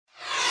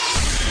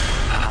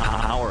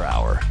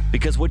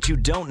Because what you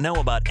don't know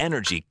about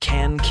energy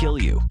can kill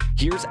you.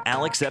 Here's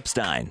Alex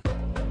Epstein.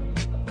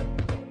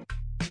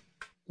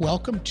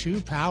 Welcome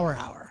to Power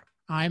Hour.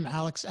 I'm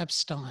Alex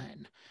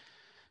Epstein.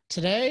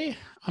 Today,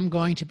 I'm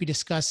going to be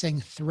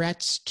discussing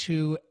threats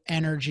to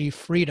energy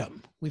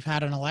freedom. We've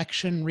had an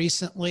election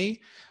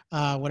recently.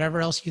 Whatever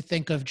else you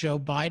think of Joe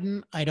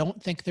Biden, I don't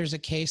think there's a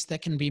case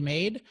that can be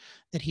made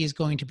that he's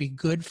going to be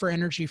good for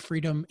energy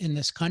freedom in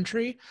this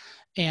country.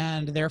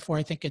 And therefore,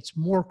 I think it's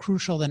more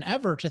crucial than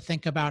ever to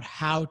think about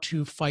how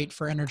to fight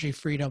for energy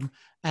freedom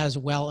as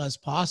well as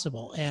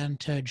possible. And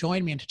to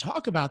join me and to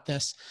talk about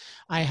this,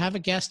 I have a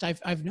guest.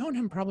 I've known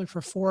him probably for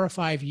 4 or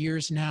 5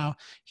 years now.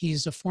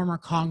 He's a former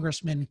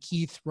Congressman,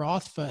 Keith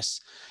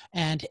Rothfuss.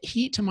 And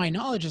he, to my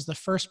knowledge, is the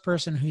first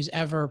person who's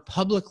ever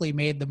publicly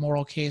made the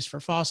moral case for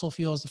fossil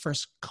fuels, the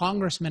first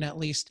congressman at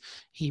least.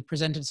 He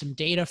presented some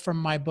data from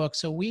my book.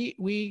 So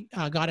we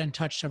got in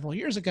touch several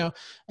years ago,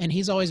 and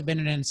he's always been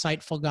an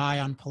insightful guy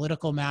on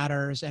political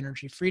matters,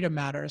 energy freedom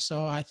matters.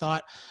 So I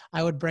thought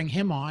I would bring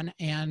him on,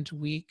 and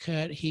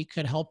he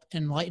could help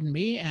enlighten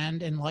me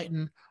and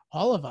enlighten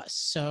all of us.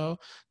 So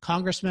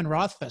Congressman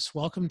Rothfuss,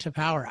 welcome to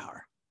Power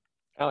Hour.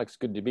 Alex,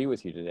 good to be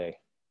with you today.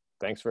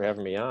 Thanks for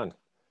having me on.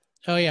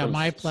 Oh yeah, From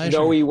my pleasure.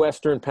 Snowy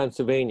Western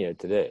Pennsylvania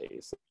today.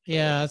 So.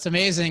 Yeah, it's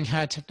amazing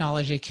how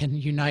technology can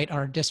unite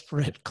our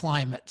disparate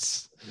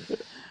climates.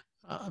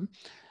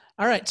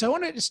 All right, so I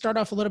wanted to start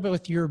off a little bit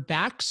with your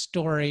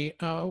backstory.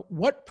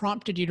 What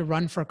prompted you to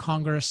run for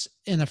Congress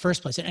in the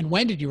first place? And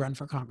when did you run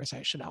for Congress,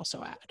 I should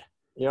also add?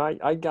 You know,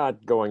 I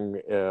got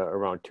going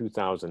around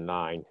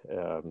 2009.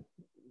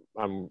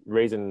 I'm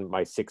raising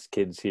my 6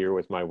 kids here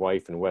with my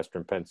wife in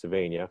Western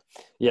Pennsylvania.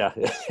 Yeah,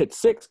 it's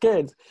 6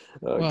 kids.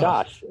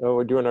 Gosh,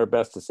 we're doing our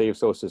best to save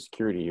Social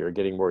Security here,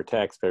 getting more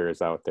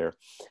taxpayers out there.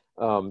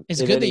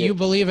 It's good that you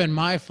believe in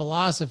my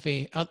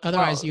philosophy.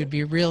 Otherwise, you'd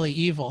be really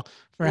evil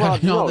for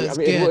having all those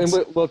kids.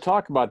 We'll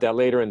talk about that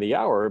later in the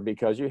hour,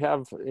 because you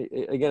have,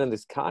 again, in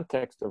this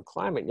context of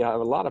climate, you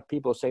have a lot of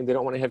people saying they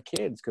don't want to have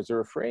kids because they're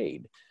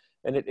afraid.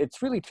 And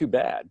it's really too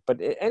bad.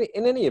 But in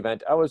any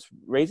event, I was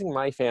raising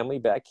my family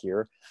back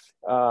here.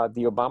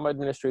 The Obama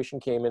administration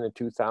came in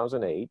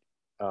 2008.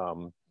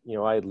 You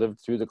know, I had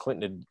lived through the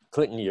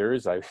Clinton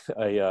years. I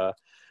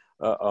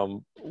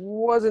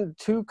wasn't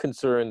too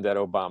concerned that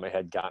Obama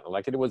had gotten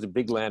elected. It was a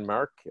big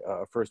landmark,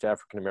 first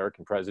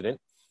African-American president.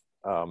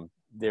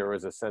 There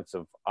was a sense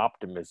of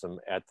optimism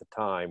at the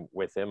time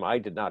with him. I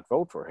did not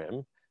vote for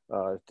him,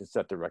 to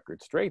set the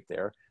record straight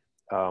there.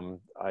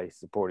 I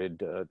supported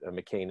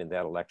McCain in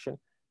that election.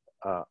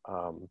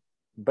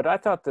 But I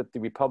thought that the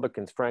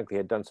Republicans, frankly,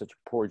 had done such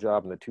a poor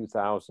job in the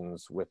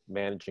 2000s with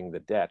managing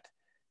the debt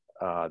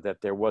that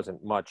there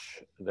wasn't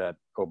much that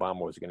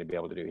Obama was going to be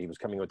able to do. He was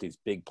coming with these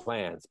big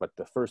plans, but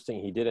the first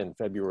thing he did in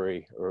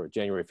February of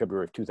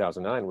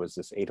 2009 was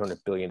this $800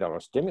 billion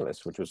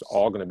stimulus, which was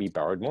all going to be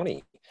borrowed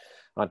money,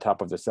 on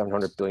top of the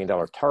 $700 billion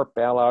TARP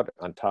bailout,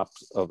 on top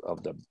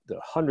of the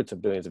hundreds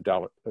of billions of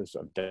dollars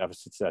of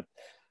deficits that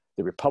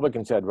the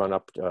Republicans had run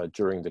up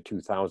during the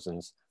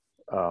 2000s.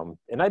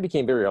 And I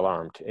became very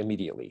alarmed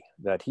immediately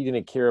that he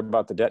didn't care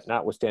about the debt,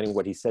 notwithstanding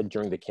what he said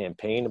during the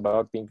campaign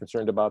about being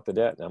concerned about the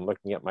debt. And I'm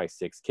looking at my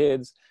 6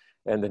 kids,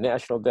 and the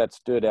national debt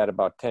stood at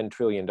about $10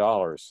 trillion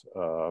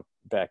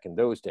back in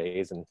those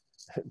days. And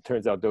it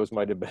turns out those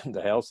might have been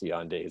the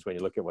halcyon days when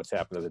you look at what's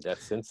happened to the debt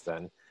since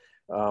then.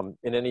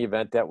 In any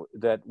event,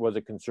 that was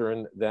a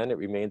concern then. It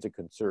remains a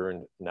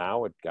concern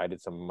now. It guided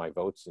some of my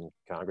votes in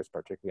Congress,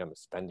 particularly on the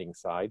spending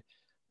side.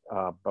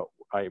 But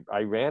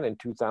I ran in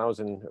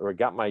 2000, or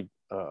got my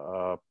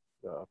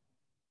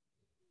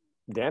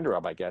dander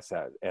up, I guess,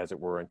 as it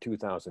were, in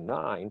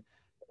 2009,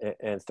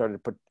 and started to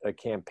put a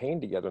campaign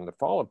together in the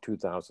fall of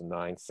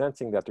 2009,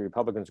 sensing that the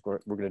Republicans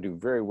were going to do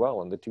very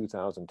well in the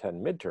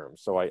 2010 midterms.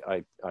 So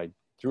I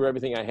threw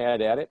everything I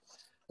had at it.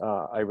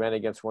 I ran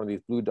against one of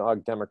these blue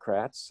dog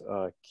Democrats,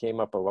 came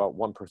up about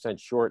 1%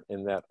 short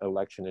in that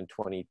election in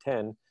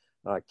 2010,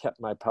 kept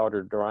my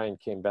powder dry and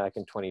came back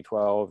in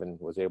 2012 and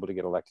was able to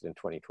get elected in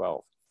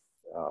 2012.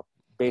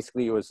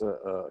 Basically, it was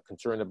a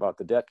concern about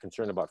the debt,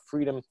 concern about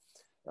freedom.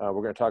 We're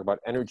going to talk about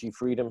energy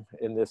freedom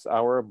in this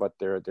hour, but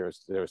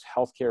there's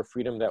healthcare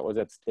freedom that was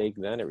at stake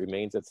then. It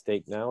remains at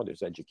stake now.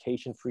 There's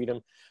education freedom.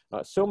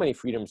 So many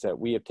freedoms that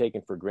we have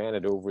taken for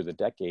granted over the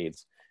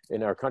decades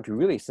in our country,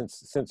 really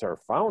since our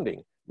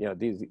founding. You know,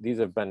 these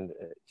have been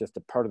just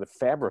a part of the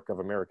fabric of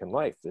American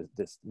life.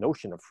 This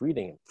notion of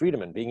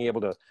freedom and being able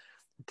to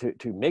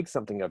make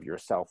something of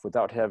yourself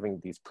without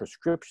having these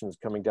prescriptions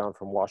coming down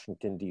from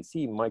Washington,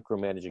 D.C.,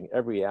 micromanaging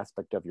every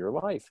aspect of your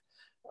life.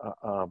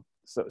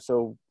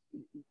 So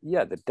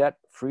yeah, the debt,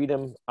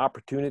 freedom,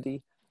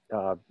 opportunity,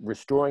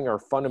 restoring our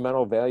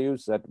fundamental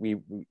values that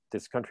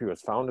this country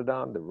was founded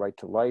on, the right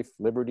to life,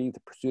 liberty, the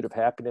pursuit of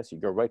happiness. You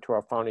go right to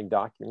our founding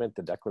document,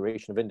 the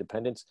Declaration of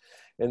Independence,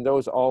 and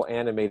those all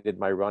animated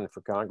my run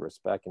for Congress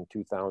back in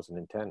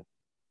 2010.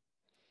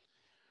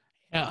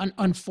 Yeah,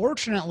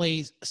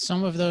 unfortunately,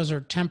 some of those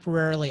are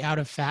temporarily out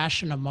of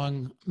fashion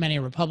among many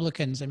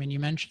Republicans. I mean,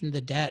 you mentioned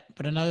the debt,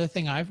 but another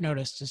thing I've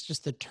noticed is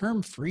just the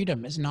term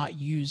freedom is not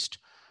used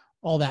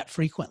all that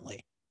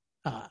frequently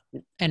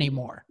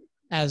anymore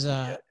as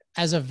a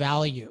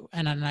value.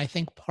 And I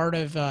think part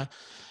of,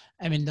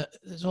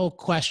 there's whole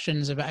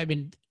questions about,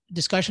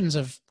 discussions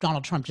of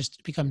Donald Trump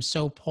just become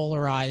so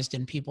polarized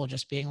and people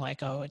just being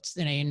like, oh, it's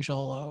an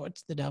angel, oh,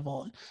 it's the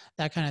devil,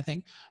 that kind of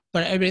thing.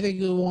 But I think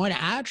the one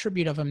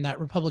attribute of him that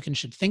Republicans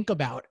should think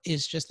about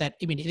is just that,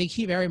 I think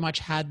he very much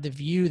had the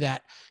view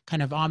that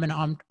kind of, I'm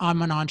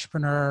an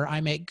entrepreneur, I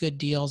make good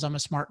deals, I'm a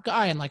smart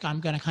guy, and like, I'm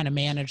going to kind of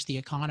manage the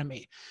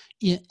economy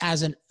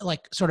as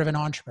sort of an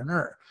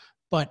entrepreneur.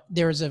 But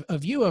there's a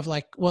view of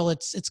like, well,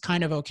 it's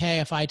kind of okay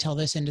if I tell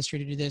this industry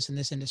to do this and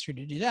this industry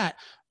to do that,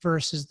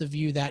 versus the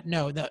view that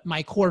no, that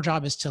my core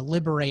job is to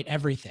liberate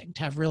everything,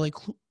 to have really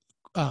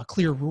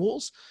clear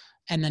rules,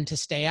 and then to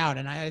stay out.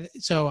 And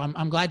so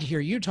I'm glad to hear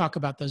you talk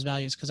about those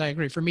values, because I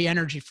agree. For me,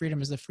 energy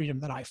freedom is the freedom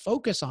that I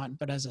focus on,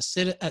 but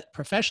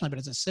professionally, but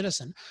as a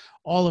citizen,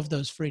 all of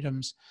those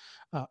freedoms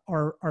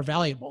are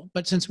valuable.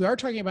 But since we are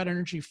talking about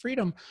energy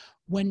freedom,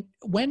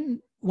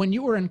 when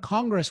you were in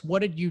Congress, what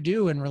did you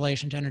do in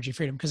relation to energy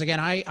freedom? Because again,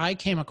 I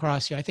came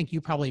across you, I think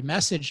you probably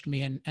messaged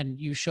me and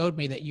you showed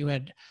me that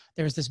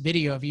there was this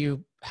video of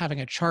you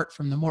having a chart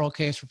from the moral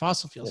case for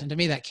fossil fuels. Yeah. And to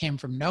me, that came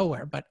from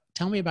nowhere. But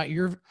tell me about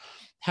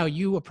how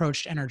you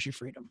approached energy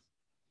freedom.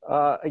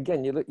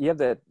 Again, you have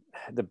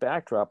the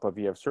backdrop of,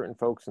 you have certain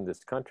folks in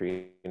this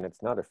country, and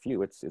it's not a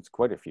few, it's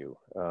quite a few.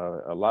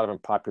 A lot of them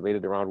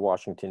populated around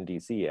Washington,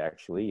 D.C.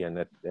 actually, and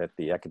at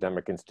the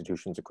academic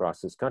institutions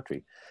across this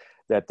country,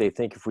 that they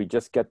think if we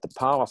just get the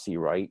policy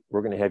right,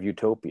 we're going to have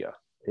utopia.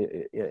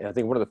 I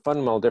think one of the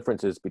fundamental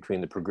differences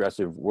between the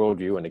progressive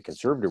worldview and the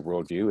conservative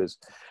worldview is,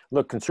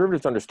 look,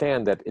 conservatives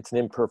understand that it's an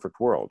imperfect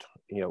world.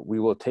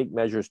 We will take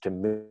measures to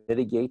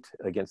mitigate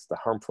against the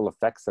harmful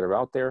effects that are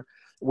out there.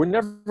 We're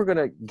never going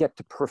to get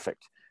to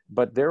perfect,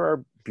 but there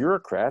are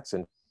bureaucrats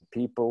and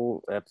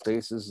people at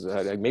places,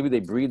 maybe they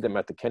breed them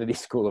at the Kennedy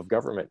School of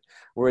Government,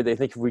 where they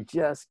think if we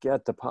just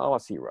get the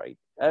policy right,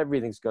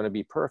 everything's going to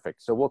be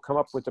perfect. So we'll come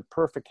up with a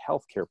perfect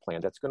healthcare plan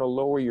that's going to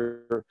lower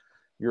your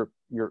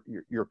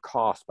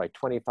cost by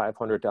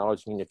 $2,500. I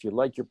mean, if you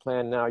like your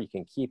plan now, you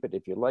can keep it.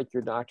 If you like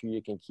your doctor,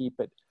 you can keep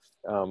it.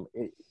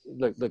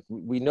 Look,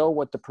 we know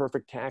what the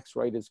perfect tax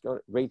rate's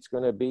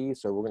going to be,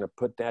 so we're going to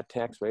put that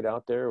tax rate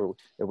out there.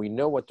 And we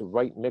know what the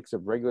right mix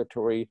of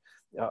regulatory,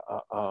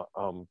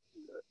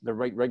 the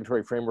right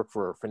regulatory framework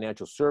for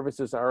financial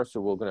services are.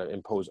 So we're going to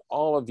impose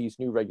all of these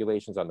new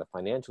regulations on the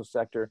financial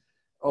sector.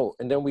 Oh,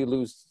 and then we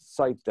lose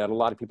sight that a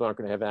lot of people aren't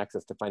going to have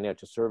access to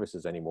financial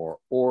services anymore,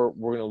 or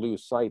we're going to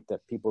lose sight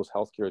that people's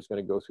healthcare is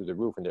going to go through the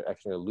roof and they're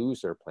actually going to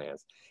lose their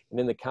plans. And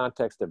in the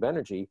context of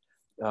energy,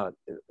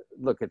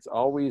 look, it's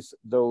always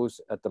those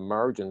at the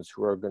margins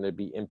who are going to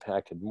be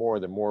impacted more,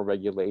 the more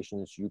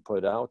regulations you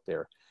put out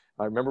there.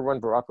 I remember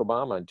when Barack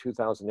Obama in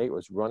 2008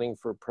 was running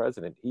for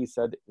president, he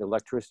said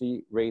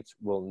electricity rates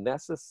will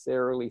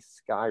necessarily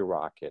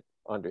skyrocket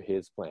under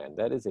his plan.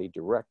 That is a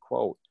direct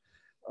quote.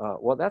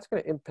 Well, that's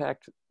going to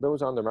impact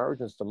those on the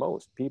margins the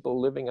most,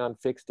 people living on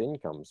fixed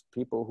incomes,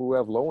 people who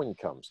have low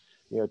incomes,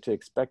 to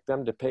expect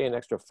them to pay an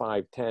extra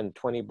 $5, $10,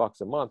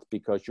 $20 a month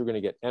because you're going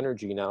to get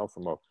energy now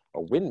from a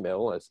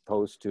windmill as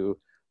opposed to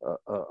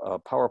a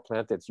power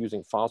plant that's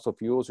using fossil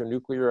fuels or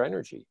nuclear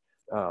energy.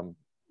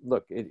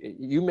 Look,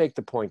 you make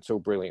the point so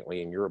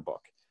brilliantly in your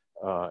book.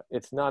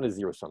 It's not a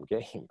zero-sum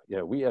game.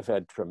 We have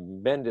had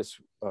tremendous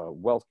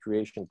wealth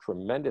creation,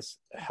 tremendous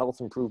health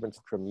improvements,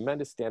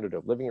 tremendous standard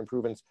of living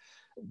improvements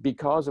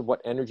because of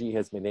what energy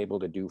has been able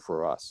to do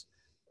for us.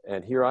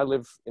 And here I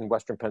live in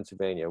Western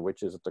Pennsylvania,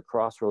 which is at the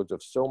crossroads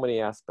of so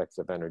many aspects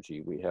of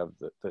energy. We have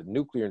the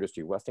nuclear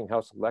industry,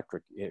 Westinghouse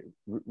Electric,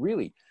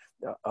 really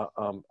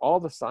all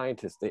the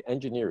scientists, the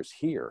engineers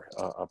here,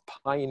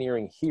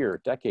 pioneering here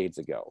decades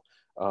ago.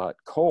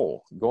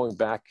 Coal, going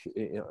back,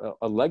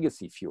 a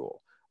legacy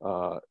fuel.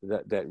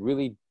 That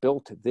really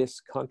built this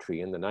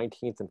country in the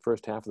 19th and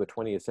first half of the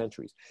 20th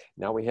centuries.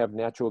 Now we have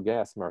natural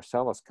gas,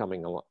 Marcellus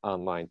coming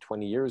online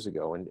 20 years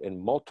ago,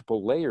 and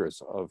multiple layers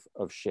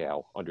of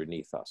shale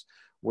underneath us,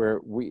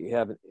 where we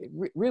have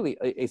really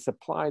a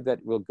supply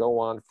that will go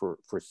on for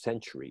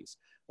centuries.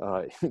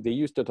 They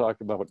used to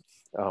talk about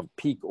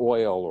peak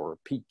oil or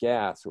peak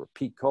gas or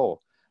peak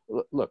coal.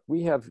 Look,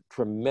 we have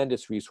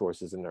tremendous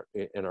resources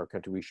in our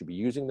country. We should be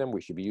using them.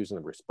 We should be using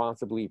them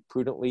responsibly,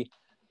 prudently.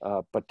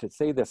 But to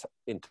say this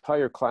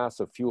entire class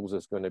of fuels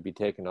is going to be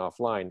taken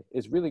offline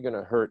is really going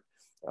to hurt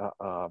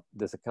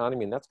this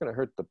economy, and that's going to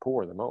hurt the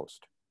poor the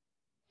most.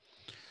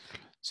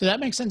 So that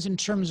makes sense in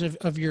terms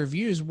of your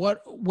views.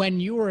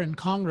 When you were in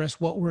Congress,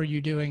 what were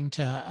you doing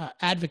to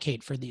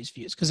advocate for these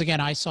views? Because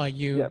again, I saw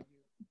you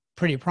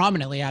pretty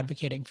prominently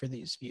advocating for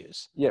these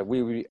views. Yeah,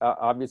 we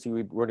obviously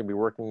we're going to be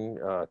working,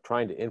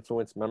 trying to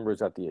influence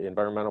members at the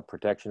Environmental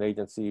Protection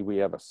Agency. We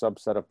have a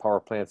subset of power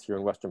plants here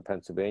in Western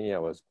Pennsylvania. I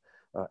was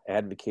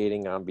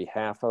advocating on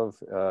behalf of,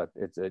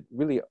 it's a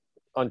really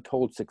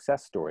untold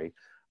success story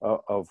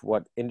of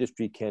what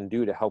industry can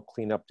do to help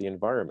clean up the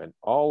environment.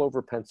 All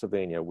over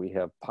Pennsylvania, we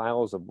have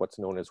piles of what's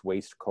known as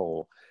waste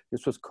coal.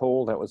 This was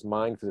coal that was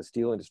mined for the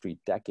steel industry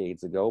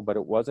decades ago, but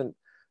it wasn't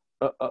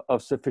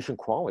of sufficient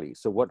quality.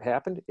 So what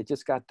happened? It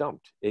just got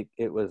dumped. It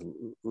was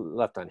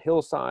left on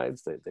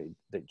hillsides,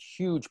 the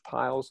huge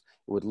piles.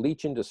 It would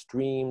leach into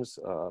streams,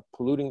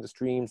 polluting the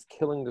streams,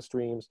 killing the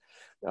streams.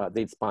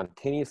 They'd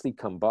spontaneously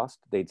combust.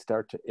 They'd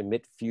start to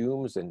emit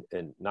fumes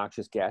and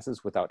noxious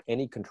gases without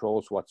any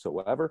controls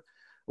whatsoever.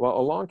 Well,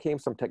 along came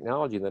some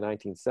technology in the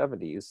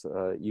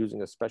 1970s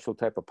using a special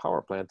type of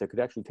power plant that could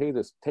actually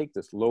take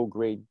this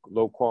low-grade,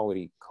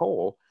 low-quality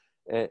coal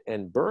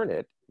and burn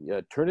it,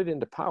 turn it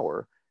into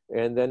power,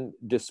 and then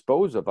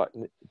dispose of it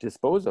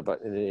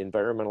in an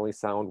environmentally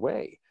sound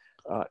way.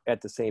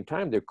 At the same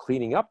time, they're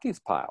cleaning up these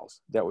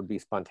piles that would be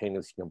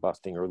spontaneously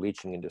combusting or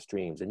leaching into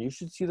streams. And you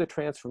should see the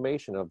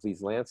transformation of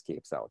these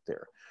landscapes out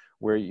there,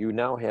 where you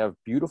now have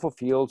beautiful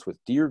fields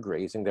with deer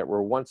grazing that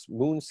were once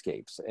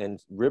moonscapes, and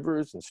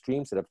rivers and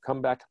streams that have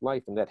come back to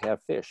life and that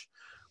have fish.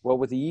 Well,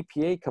 with the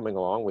EPA coming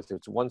along with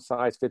its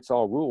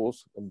one-size-fits-all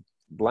rules,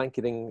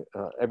 blanketing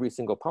every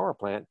single power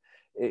plant,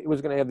 it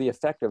was going to have the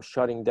effect of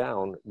shutting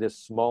down this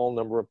small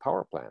number of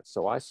power plants.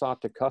 So I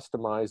sought to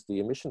customize the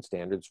emission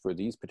standards for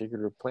these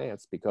particular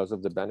plants because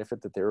of the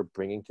benefit that they were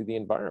bringing to the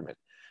environment.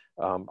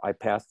 I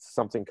passed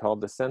something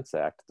called the SENSE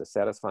Act, the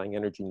Satisfying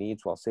Energy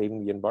Needs While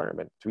Saving the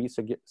Environment, three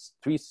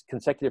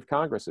consecutive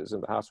Congresses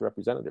in the House of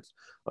Representatives.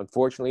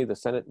 Unfortunately, the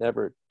Senate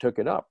never took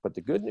it up, but the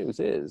good news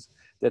is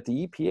that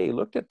the EPA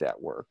looked at that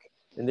work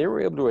and they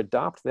were able to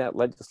adopt that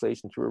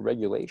legislation through a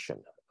regulation.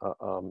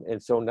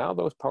 And so now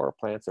those power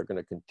plants are going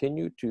to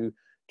continue to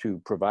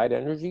provide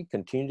energy,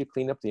 continue to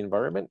clean up the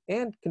environment,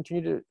 and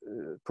continue to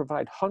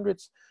provide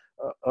hundreds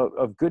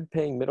of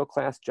good-paying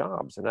middle-class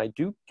jobs. And I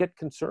do get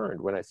concerned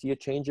when I see a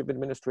change of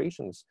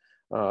administrations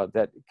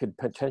that could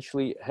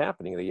potentially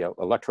happening. The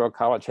Electoral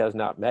College has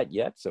not met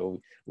yet,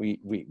 so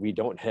we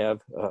don't have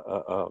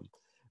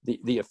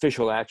the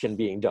official action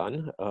being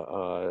done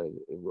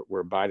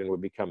where Biden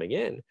would be coming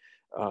in.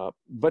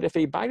 But if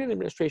a Biden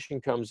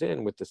administration comes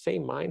in with the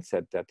same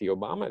mindset that the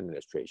Obama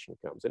administration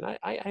comes in,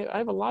 I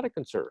have a lot of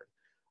concern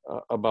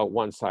about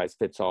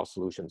one-size-fits-all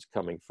solutions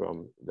coming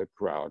from the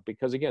crowd.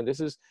 Because again, this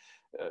is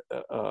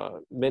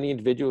many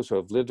individuals who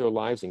have lived their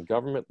lives in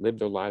government, lived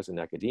their lives in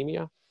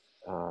academia.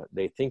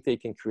 They think they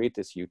can create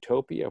this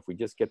utopia if we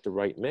just get the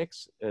right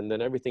mix, and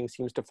then everything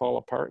seems to fall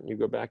apart and you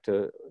go back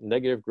to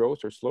negative growth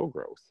or slow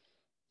growth.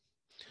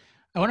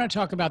 I want to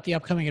talk about the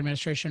upcoming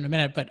administration in a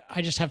minute, but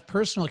I just have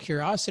personal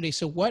curiosity.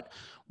 So what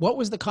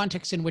was the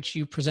context in which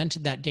you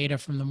presented that data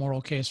from the moral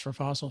case for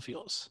fossil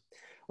fuels?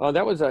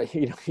 That was,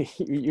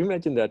 you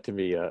mentioned that to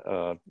me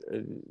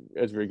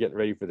as we were getting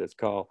ready for this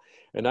call.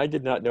 And I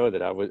did not know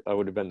that I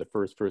would have been the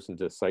first person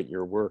to cite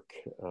your work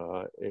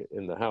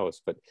in the House.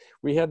 But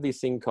we have these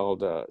things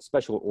called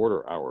special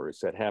order hours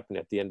that happen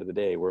at the end of the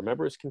day, where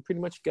members can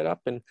pretty much get up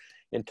and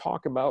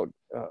talk about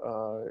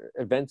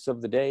events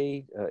of the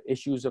day,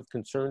 issues of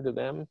concern to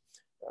them.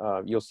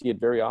 You'll see it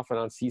very often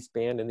on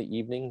C-SPAN in the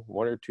evening.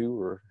 One or two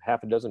or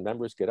half a dozen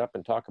members get up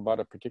and talk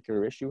about a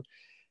particular issue.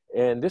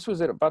 And this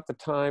was at about the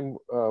time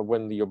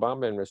when the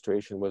Obama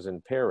administration was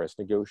in Paris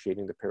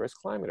negotiating the Paris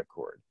Climate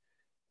Accord.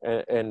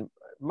 And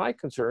my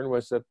concern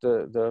was that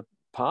the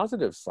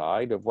positive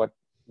side of what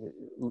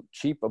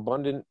cheap,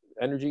 abundant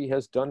energy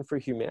has done for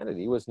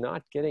humanity was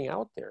not getting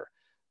out there.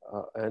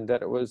 And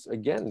that it was,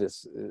 again,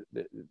 this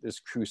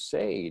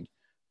crusade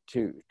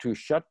to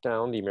shut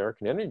down the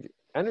American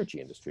energy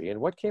industry.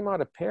 And what came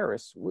out of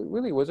Paris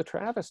really was a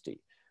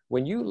travesty.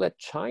 When you let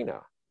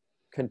China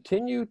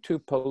continue to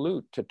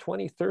pollute to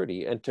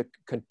 2030 and to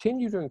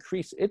continue to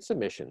increase its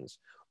emissions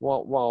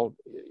while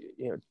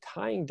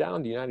tying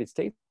down the United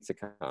States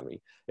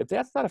economy, if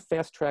that's not a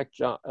fast track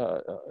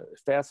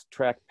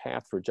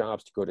path for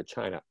jobs to go to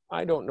China,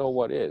 I don't know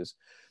what is.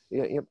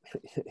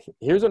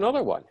 Here's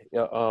another one: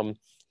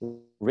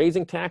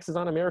 raising taxes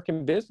on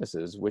American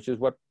businesses, which is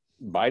what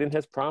Biden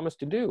has promised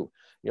to do.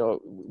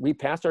 We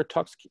passed our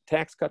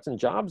Tax Cuts and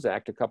Jobs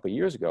Act a couple of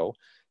years ago,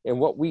 and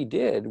what we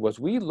did was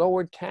we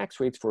lowered tax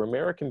rates for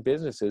American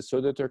businesses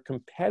so that they're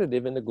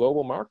competitive in the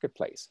global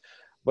marketplace.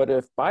 But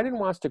if Biden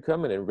wants to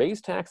come in and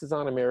raise taxes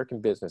on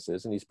American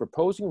businesses, and he's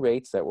proposing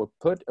rates that will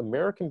put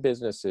American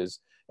businesses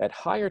at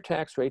higher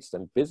tax rates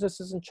than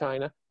businesses in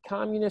China,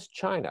 communist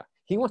China.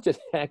 He wants to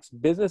tax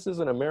businesses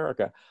in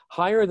America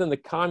higher than the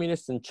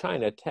communists in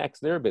China tax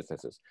their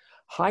businesses,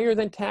 higher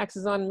than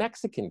taxes on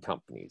Mexican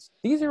companies.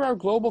 These are our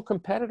global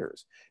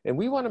competitors. And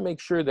we want to make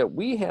sure that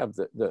we have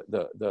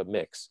the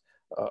mix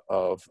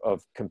of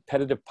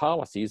competitive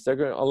policies that are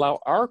going to allow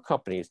our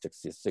companies to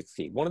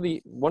succeed. One of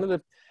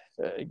the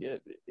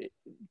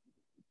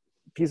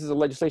pieces of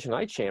legislation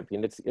I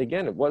championed,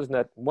 it wasn't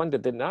that one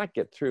that did not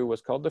get through,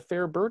 was called the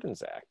Fair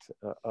Burdens Act,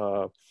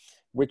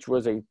 which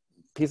was a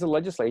piece of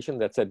legislation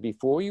that said,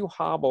 before you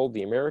hobble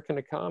the American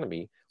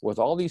economy with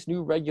all these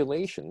new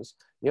regulations,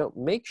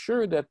 make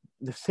sure that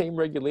the same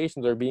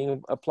regulations are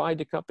being applied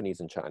to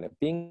companies in China,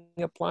 being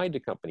applied to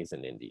companies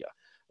in India.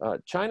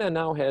 China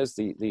now has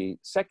the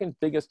second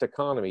biggest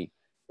economy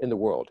in the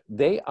world.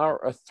 They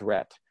are a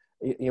threat.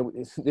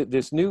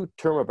 This new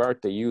term of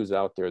art they use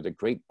out there, the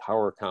great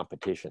power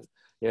competition.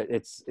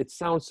 It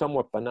sounds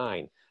somewhat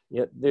benign.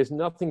 there's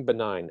nothing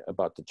benign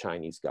about the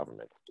Chinese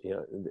government.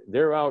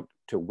 They're out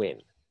to win.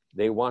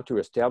 They want to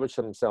establish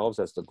themselves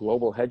as the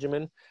global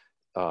hegemon.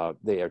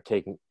 They are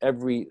taking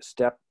every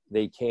step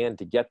they can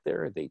to get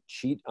there. They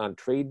cheat on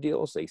trade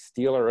deals. They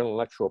steal our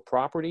intellectual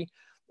property.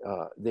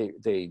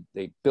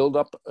 They build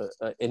up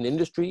an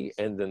industry,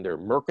 and then they're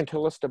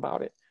mercantilist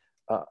about it.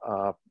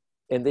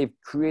 And they've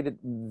created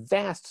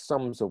vast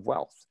sums of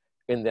wealth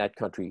in that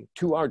country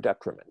to our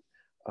detriment.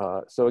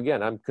 So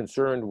again, I'm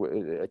concerned with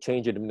a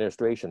change in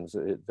administrations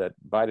that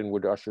Biden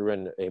would usher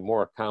in a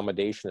more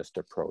accommodationist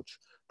approach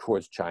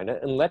towards China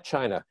and let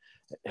China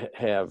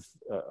have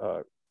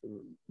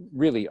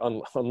really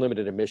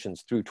unlimited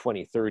emissions through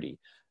 2030.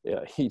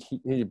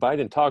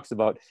 Biden talks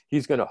about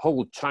he's going to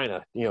hold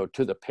China,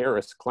 to the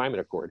Paris Climate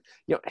Accord.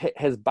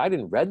 Has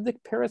Biden read the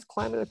Paris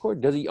Climate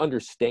Accord? Does he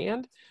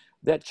understand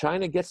that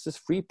China gets this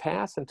free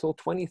pass until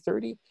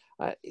 2030?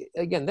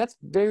 Again, that's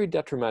very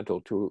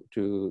detrimental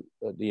to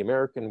the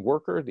American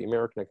worker, the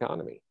American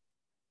economy.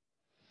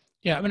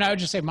 Yeah, I would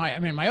just say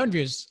my own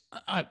views.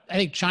 I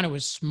think China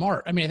was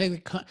smart. I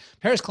think the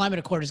Paris Climate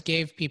Accord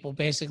gave people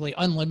basically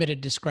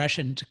unlimited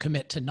discretion to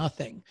commit to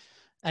nothing,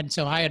 and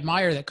so I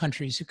admire the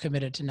countries who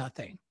committed to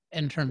nothing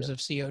in terms of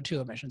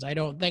CO2 emissions. I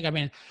don't think.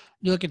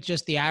 You look at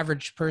just the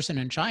average person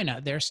in China;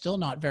 they're still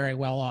not very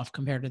well off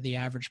compared to the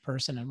average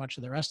person in much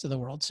of the rest of the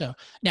world. So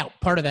now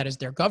part of that is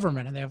their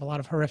government, and they have a lot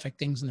of horrific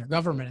things in their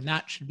government, and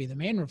that should be the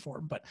main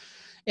reform. But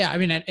yeah,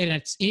 and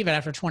it's even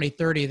after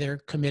 2030, they're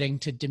committing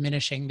to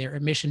diminishing their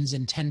emissions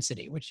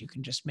intensity, which you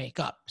can just make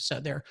up.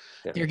 So they're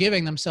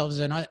giving themselves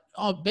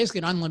basically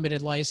an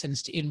unlimited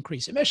license to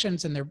increase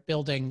emissions, and they're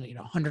building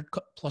 100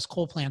 plus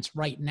coal plants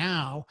right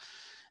now.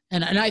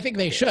 And I think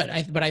they should.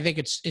 But I think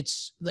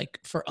it's like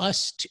for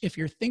us,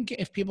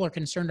 if people are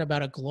concerned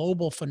about a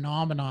global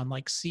phenomenon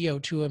like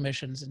CO2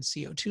 emissions and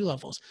CO2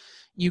 levels,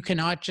 you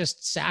cannot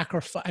just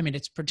sacrifice.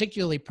 It's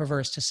particularly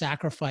perverse to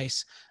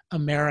sacrifice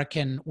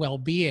American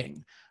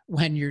well-being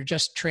when you're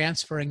just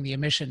transferring the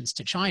emissions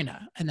to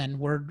China, and then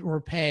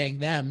we're paying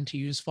them to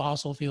use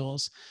fossil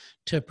fuels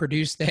to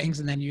produce things,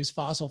 and then use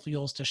fossil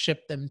fuels to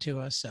ship them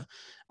to us. So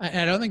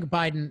I don't think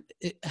Biden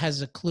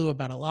has a clue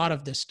about a lot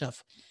of this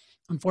stuff.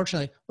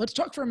 Unfortunately. Let's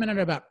talk for a minute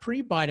about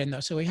pre-Biden, though.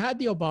 So we had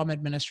the Obama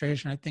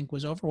administration, I think,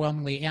 was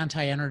overwhelmingly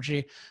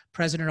anti-energy.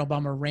 President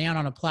Obama ran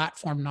on a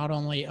platform not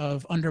only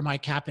of under my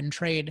cap and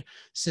trade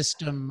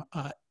system,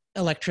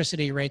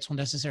 electricity rates will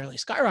necessarily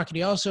skyrocket.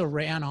 He also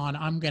ran on,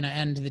 I'm going to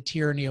end the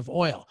tyranny of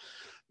oil.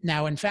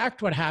 Now, in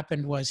fact, what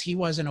happened was he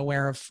wasn't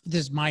aware of,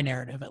 this is my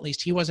narrative at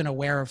least, he wasn't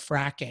aware of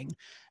fracking,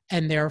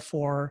 and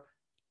therefore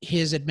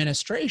his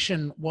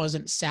administration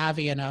wasn't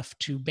savvy enough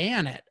to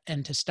ban it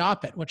and to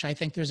stop it, which I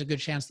think there's a good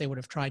chance they would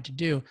have tried to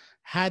do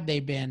had they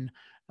been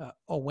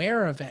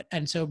aware of it.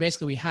 And so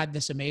basically we had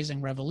this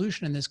amazing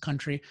revolution in this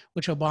country,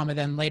 which Obama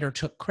then later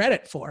took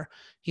credit for.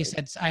 He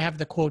said, I have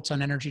the quotes on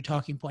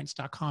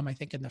energytalkingpoints.com, I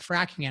think in the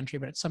fracking entry,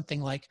 but it's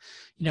something like,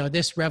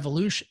 this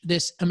revolution,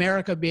 this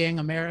America being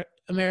the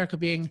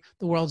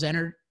world's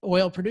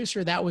oil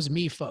producer, that was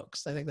me,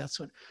 folks. I think that's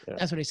what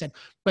he said.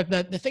 But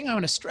the thing I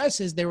want to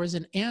stress is there was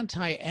an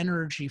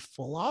anti-energy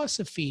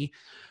philosophy,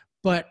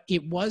 but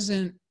it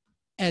wasn't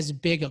as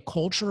big a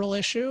cultural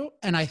issue.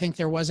 And I think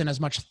there wasn't as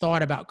much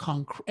thought about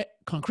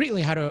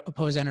concretely how to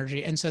oppose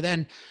energy. And so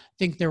then I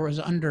think there was,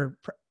 under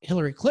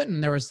Hillary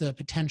Clinton, there was the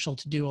potential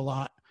to do a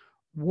lot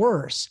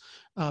worse.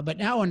 But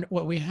now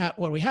what we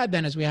had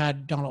then is we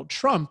had Donald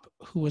Trump,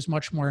 who was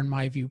much more, in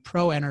my view,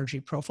 pro-energy,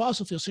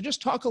 pro-fossil fuel. So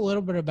just talk a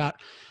little bit about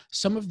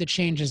some of the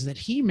changes that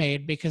he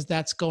made, because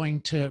that's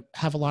going to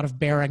have a lot of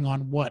bearing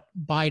on what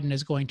Biden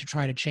is going to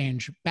try to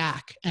change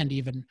back and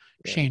even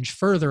change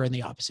further in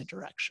the opposite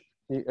direction.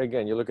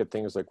 Again, you look at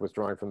things like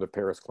withdrawing from the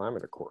Paris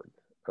Climate Accord.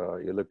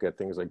 You look at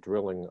things like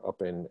drilling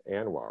up in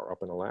ANWR, up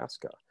in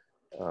Alaska,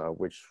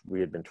 which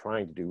we had been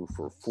trying to do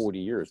for 40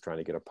 years, trying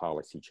to get a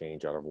policy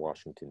change out of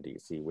Washington,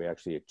 D.C. We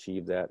actually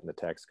achieved that in the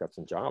Tax Cuts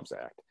and Jobs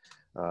Act.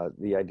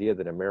 The idea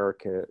that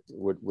America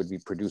would be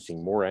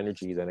producing more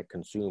energy than it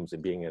consumes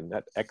and being a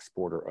net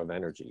exporter of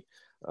energy.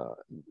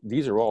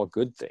 These are all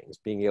good things.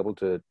 Being able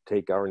to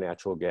take our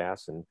natural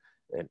gas and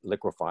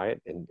liquefy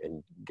it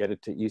and get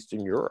it to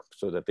Eastern Europe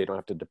so that they don't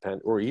have to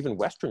depend, or even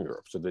Western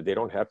Europe, so that they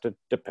don't have to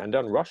depend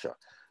on Russia.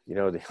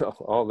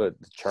 All the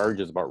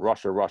charges about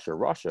Russia,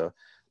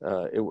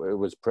 it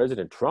was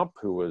President Trump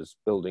who was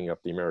building up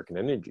the American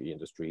energy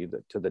industry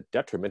to the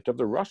detriment of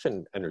the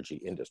Russian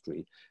energy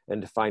industry,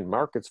 and to find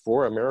markets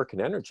for American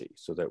energy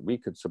so that we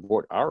could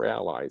support our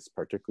allies,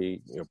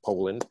 particularly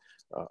Poland,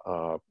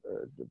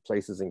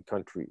 places in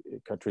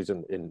countries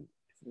in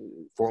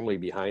formerly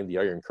behind the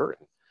Iron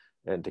Curtain,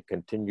 and to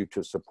continue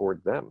to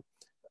support them.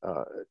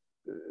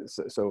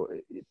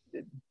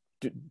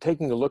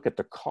 Taking a look at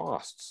the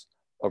costs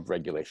of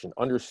regulation,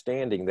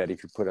 understanding that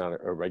if you put on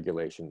a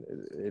regulation,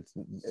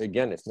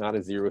 it's not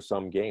a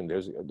zero-sum game.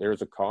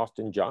 There's a cost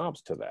in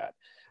jobs to that.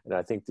 And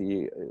I think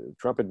the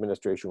Trump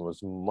administration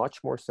was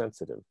much more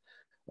sensitive.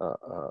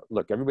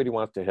 Look, everybody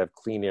wants to have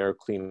clean air,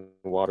 clean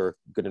water,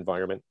 good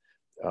environment.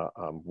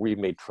 We've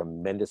made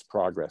tremendous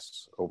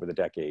progress over the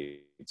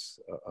decades.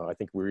 I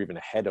think we're even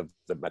ahead of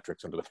the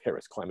metrics under the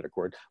Paris Climate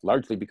Accord,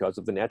 largely because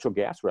of the natural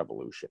gas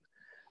revolution.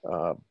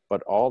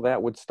 But all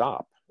that would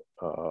stop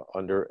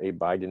under a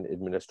Biden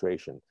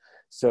administration.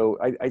 So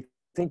I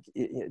think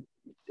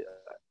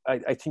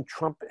I think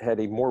Trump had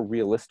a more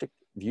realistic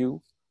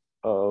view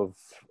of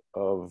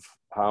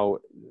how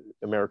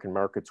American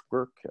markets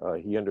work.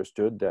 He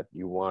understood that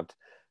you want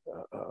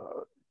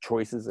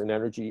choices in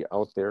energy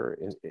out there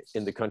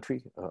in the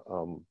country.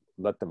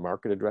 Let the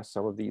market address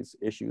some of these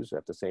issues.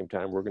 At the same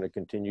time, we're going to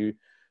continue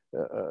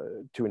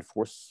to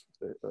enforce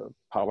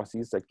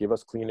policies that give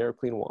us clean air,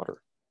 clean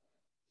water.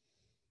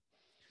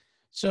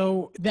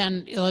 So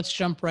then let's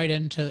jump right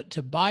into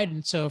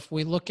Biden. So if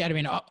we look at, I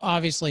mean,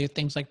 obviously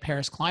things like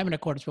Paris Climate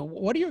Accords, but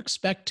what do you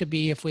expect to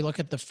be if we look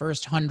at the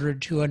first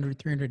 100, 200,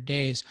 300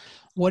 days?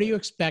 What do you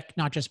expect,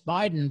 not just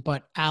Biden,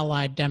 but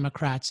allied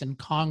Democrats in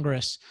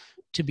Congress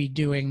to be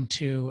doing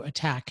to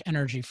attack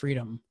energy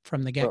freedom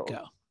from the get-go?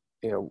 Well,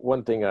 you know,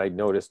 one thing I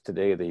noticed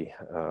today, the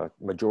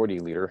majority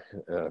leader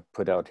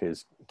put out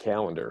his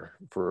calendar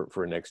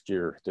for next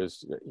year.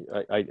 There's,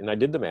 I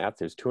did the math.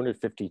 There's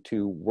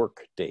 252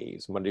 work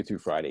days, Monday through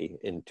Friday,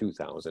 in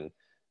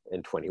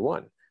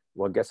 2021.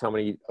 Well, guess how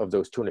many of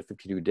those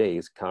 252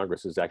 days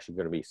Congress is actually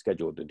going to be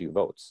scheduled to do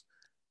votes?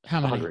 How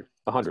many?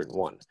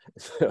 101.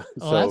 Oh,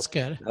 so, that's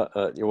good.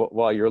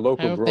 While your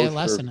local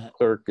grocery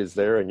clerk is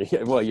there, and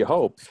you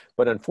hope,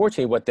 but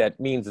unfortunately, what that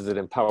means is it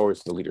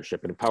empowers the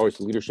leadership. It empowers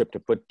the leadership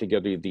to put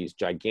together these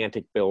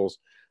gigantic bills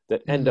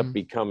that end up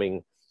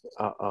becoming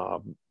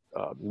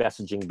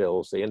messaging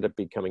bills. They end up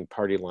becoming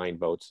party line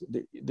votes.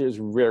 There's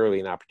rarely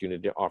an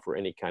opportunity to offer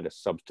any kind of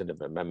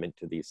substantive amendment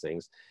to these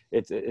things.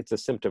 It's a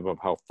symptom of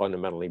how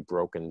fundamentally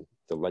broken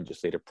the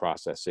legislative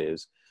process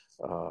is.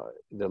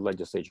 The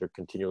legislature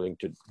continuing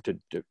to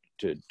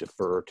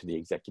defer to the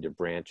executive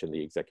branch and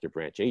the executive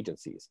branch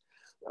agencies.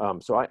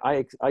 So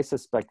I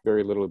suspect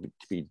very little to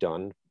be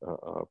done,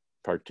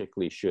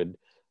 particularly should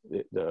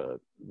the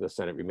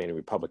Senate remain in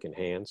Republican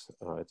hands.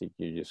 I think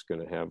you're just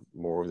going to have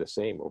more of the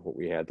same of what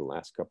we had the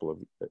last couple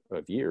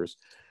of years.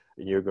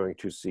 And you're going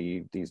to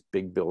see these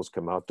big bills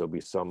come out. There'll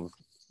be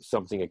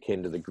something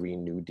akin to the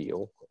Green New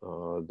Deal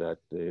that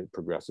the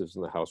progressives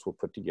in the House will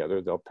put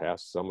together. They'll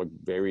pass some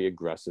very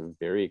aggressive,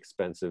 very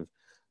expensive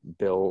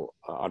bill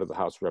out of the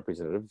House of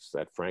Representatives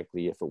that,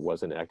 frankly, if it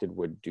was enacted,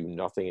 would do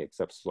nothing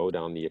except slow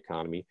down the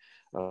economy.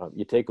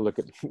 You take a look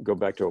at, go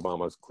back to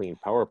Obama's Clean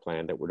Power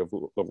Plan that would have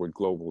lowered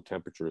global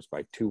temperatures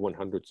by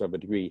 2/100ths of a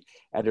degree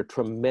at a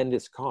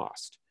tremendous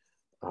cost.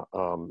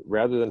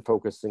 Rather than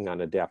focusing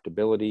on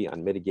adaptability,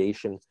 on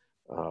mitigation,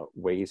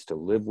 ways to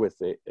live with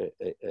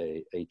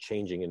a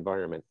changing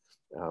environment,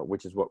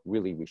 which is what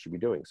really we should be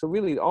doing. So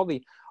really, all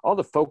the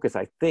focus,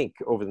 I think,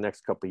 over the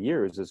next couple of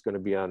years is going to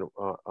be on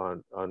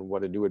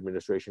what a new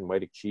administration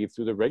might achieve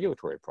through the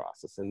regulatory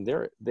process, and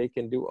they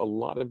can do a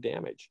lot of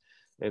damage.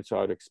 And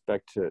so I'd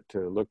expect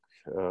to look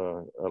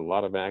a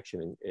lot of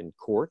action in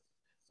court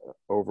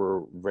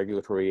over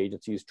regulatory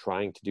agencies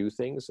trying to do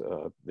things.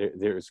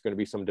 There's going to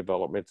be some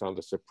developments on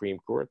the Supreme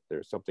Court.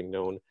 There's something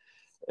known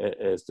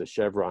as the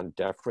Chevron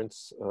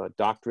deference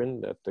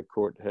doctrine that the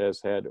court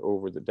has had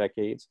over the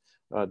decades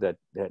that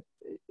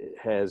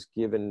has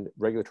given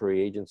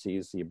regulatory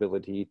agencies the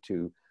ability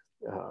to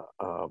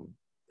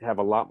have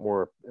a lot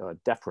more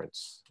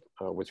deference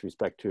with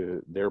respect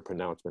to their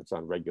pronouncements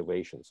on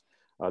regulations.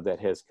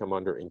 That has come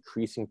under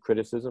increasing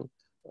criticism.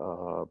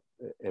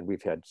 And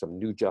we've had some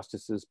new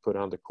justices put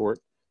on the court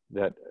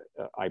that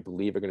I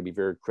believe are going to be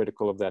very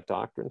critical of that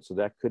doctrine. So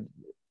that could,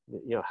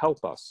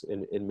 help us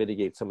in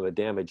mitigate some of the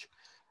damage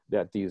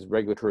that these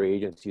regulatory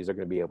agencies are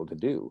going to be able to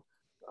do.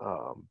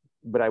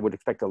 But I would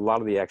expect a lot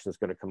of the action is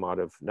going to come out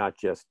of not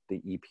just the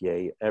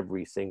EPA,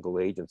 every single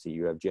agency.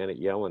 You have Janet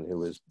Yellen,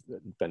 who has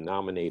been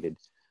nominated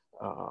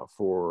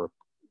for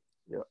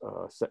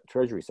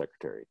Treasury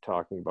Secretary,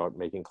 talking about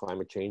making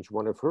climate change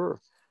one of her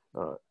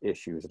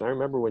issues. And I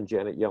remember when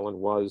Janet Yellen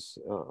was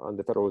on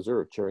the Federal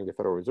Reserve, chairing the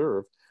Federal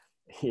Reserve,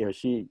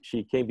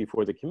 she came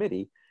before the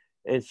committee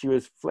and she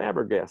was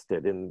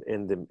flabbergasted in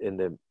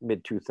the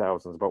mid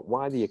 2000s about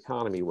why the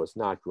economy was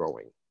not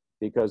growing,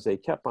 because they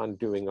kept on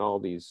doing all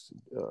these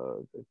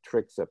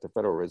tricks at the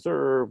Federal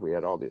Reserve. We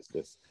had all the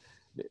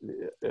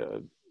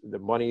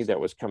money that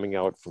was coming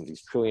out from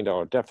these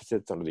trillion-dollar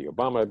deficits under the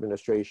Obama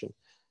administration.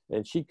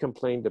 And she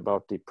complained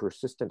about the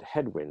persistent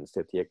headwinds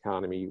that the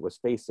economy was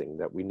facing,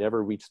 that we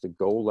never reached the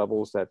goal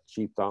levels that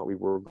she thought we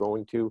were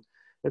going to.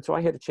 And so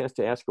I had a chance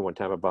to ask her one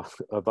time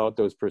about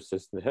those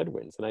persistent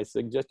headwinds. And I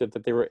suggested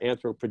that they were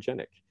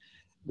anthropogenic,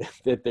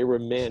 that they were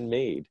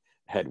man-made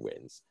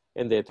headwinds,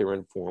 and that they were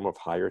in form of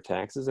higher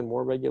taxes and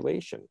more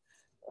regulation.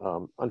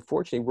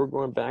 Unfortunately, we're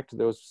going back to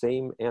those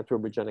same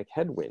anthropogenic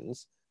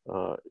headwinds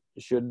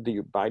should the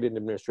Biden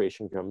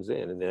administration comes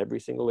in, and every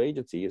single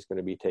agency is going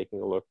to be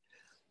taking a look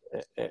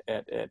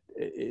at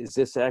is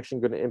this action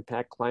going to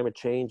impact climate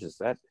change? Is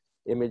that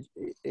image,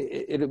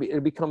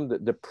 it'll become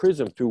the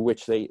prism through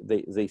which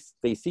they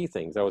see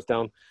things. I was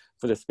down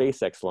for the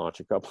SpaceX launch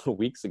a couple of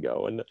weeks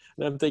ago, and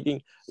I'm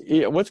thinking,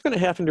 what's going to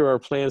happen to our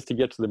plans to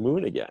get to the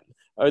moon again?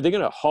 Are they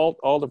going to halt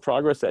all the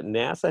progress that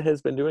NASA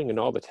has been doing and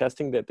all the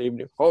testing that they've been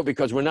doing? Oh,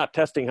 because we're not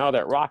testing how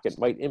that rocket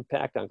might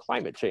impact on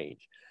climate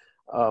change.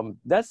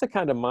 That's the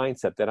kind of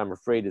mindset that I'm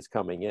afraid is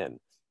coming in.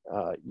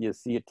 You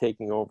see it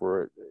taking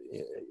over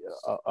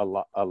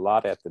a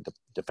lot at the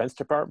Defense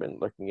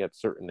Department, looking at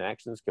certain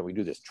actions. Can we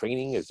do this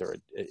training? Is there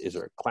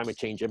a climate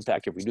change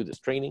impact if we do this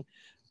training?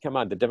 Come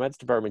on, the Defense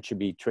Department should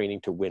be training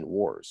to win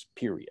wars,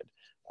 period.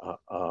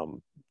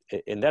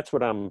 And that's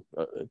what I'm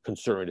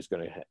concerned is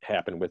going to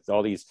happen with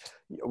all these,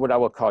 what I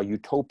will call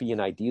utopian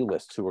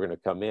idealists who are going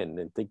to come in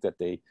and think that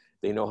they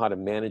know how to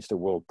manage the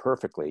world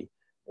perfectly,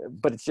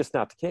 but it's just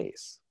not the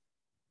case.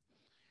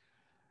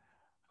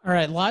 All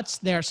right, lots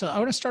there. So I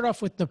want to start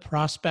off with the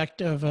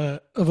prospect of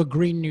a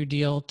Green New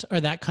Deal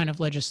or that kind of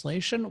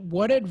legislation.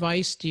 What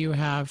advice do you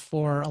have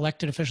for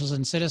elected officials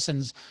and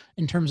citizens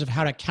in terms of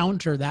how to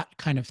counter that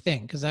kind of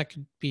thing? Because that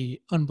could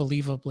be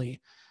unbelievably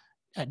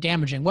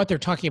damaging. What they're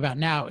talking about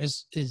now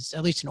is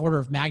at least an order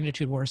of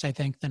magnitude worse, I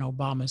think, than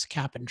Obama's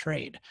cap and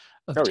trade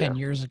of 10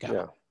 years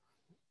ago.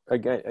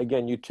 Yeah.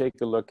 Again, you take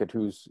a look at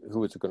who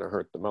it's going to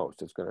hurt the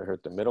most. It's going to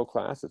hurt the middle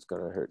class. It's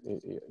going to hurt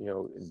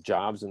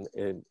jobs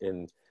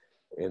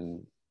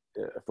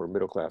for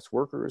middle class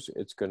workers.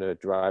 It's going to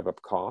drive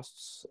up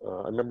costs.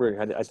 I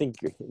remember, I think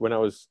when I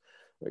was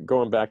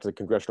going back to the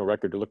congressional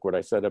record to look what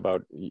I said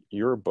about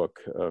your book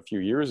a few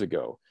years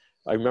ago,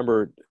 I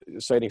remember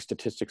citing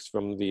statistics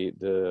from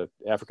the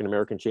African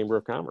American Chamber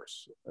of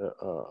Commerce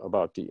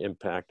about the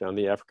impact on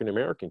the African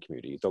American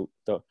community,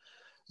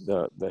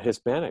 the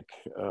Hispanic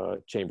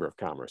Chamber of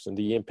Commerce, and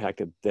the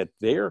impact that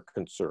they're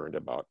concerned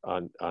about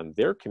on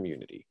their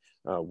community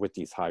with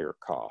these higher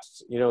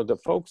costs. The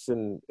folks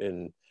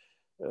in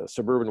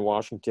suburban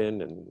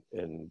Washington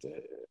and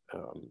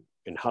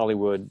in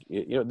Hollywood,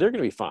 they're going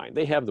to be fine.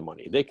 They have the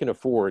money. They can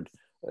afford,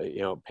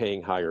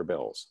 paying higher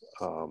bills.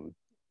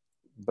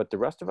 But the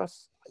rest of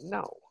us,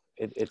 no,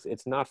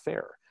 it's not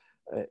fair.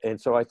 And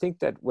so I think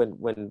that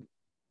when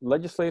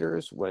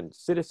legislators, when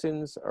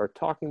citizens are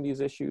talking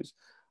these issues,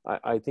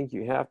 I think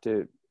you have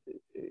to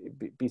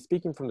be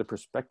speaking from the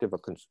perspective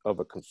of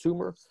a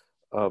consumer,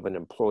 of an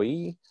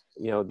employee.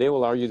 They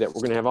will argue that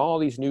we're going to have all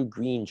these new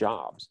green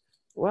jobs.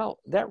 Well,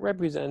 that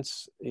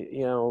represents,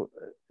 a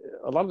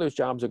lot of those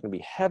jobs are going to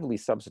be heavily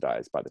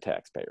subsidized by the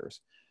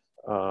taxpayers.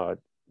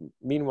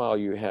 Meanwhile,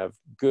 you have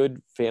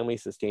good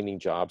family-sustaining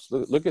jobs.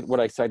 Look at what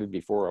I cited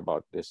before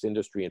about this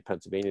industry in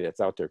Pennsylvania that's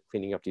out there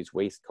cleaning up these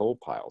waste coal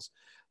piles.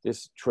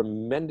 This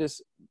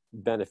tremendous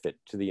benefit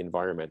to the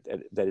environment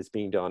that is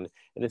being done,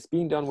 and it's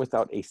being done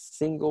without a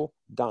single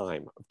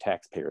dime of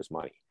taxpayers'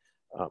 money.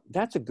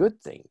 That's a good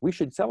thing. We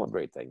should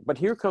celebrate that. But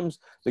here comes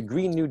the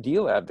Green New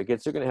Deal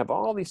advocates. They're going to have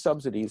all these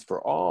subsidies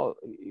for all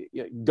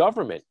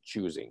government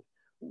choosing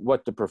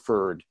what the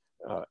preferred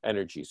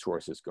energy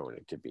source is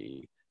going to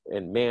be,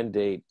 and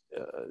mandate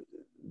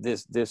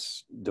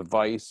this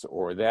device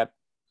or that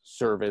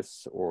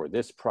service or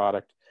this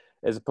product,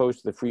 as opposed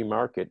to the free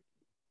market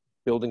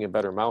building a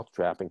better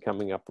mousetrap and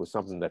coming up with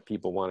something that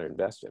people want to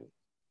invest in.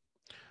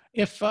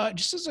 If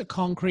just as a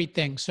concrete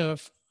thing, so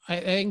if I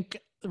think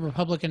the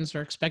Republicans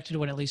are expected to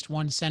win at least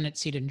one Senate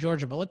seat in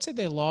Georgia, but let's say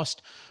they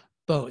lost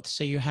both.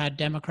 So you had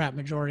Democrat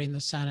majority in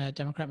the Senate,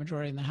 Democrat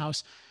majority in the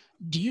House.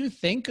 Do you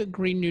think a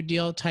Green New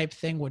Deal type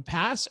thing would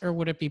pass, or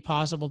would it be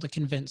possible to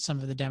convince some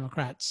of the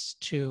Democrats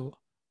to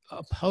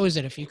oppose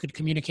it if you could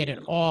communicate at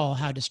all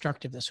how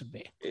destructive this would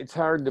be? It's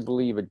hard to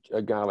believe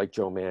a guy like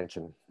Joe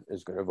Manchin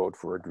is going to vote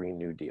for a Green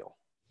New Deal.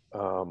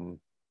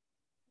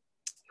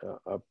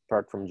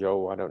 Apart from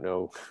Joe, I don't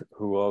know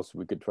who else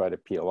we could try to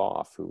peel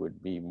off who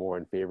would be more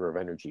in favor of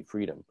energy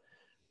freedom.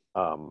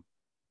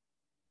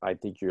 I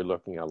think you're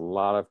looking at a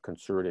lot of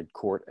concerted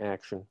court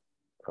action,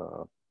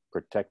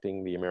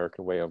 protecting the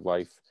American way of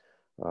life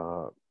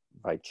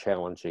by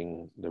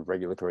challenging the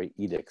regulatory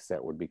edicts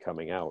that would be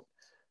coming out.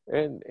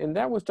 And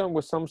that was done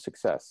with some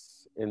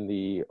success in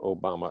the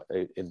Obama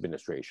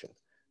administration,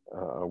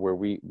 where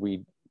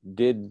we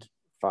did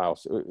file,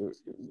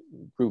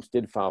 groups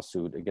did file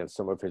suit against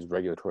some of his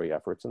regulatory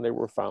efforts, and they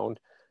were found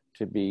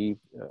to be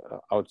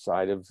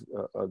outside of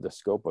the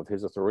scope of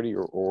his authority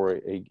or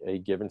a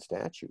given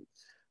statute.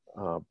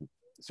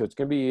 So it's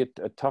going to be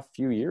a tough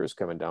few years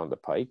coming down the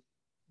pike,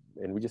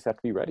 and we just have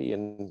to be ready.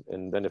 And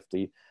then if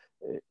the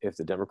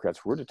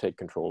Democrats were to take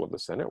control of the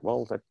Senate,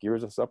 well, that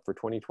gears us up for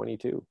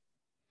 2022.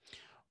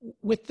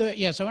 So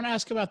I want to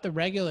ask about the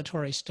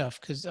regulatory stuff,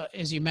 because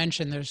as you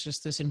mentioned, there's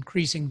just this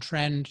increasing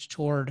trend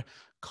toward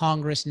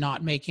Congress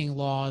not making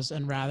laws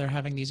and rather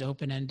having these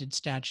open-ended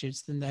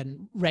statutes than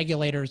then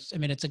regulators. I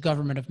mean, it's a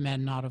government of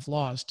men, not of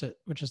laws,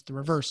 which is the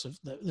reverse of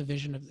the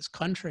vision of this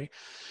country.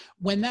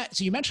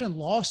 So you mentioned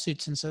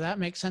lawsuits, and so that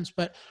makes sense.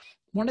 But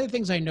one of the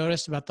things I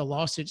noticed about the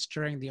lawsuits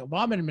during the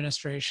Obama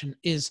administration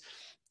is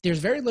there's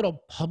very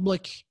little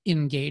public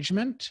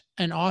engagement,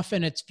 and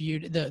often it's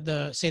viewed,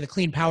 say the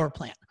Clean Power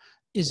Plan.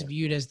 is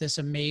viewed as this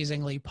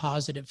amazingly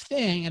positive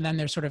thing. And then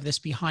there's sort of this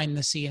behind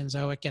the scenes,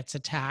 oh, it gets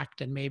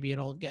attacked and maybe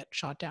it'll get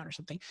shot down or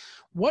something.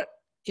 What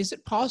is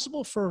it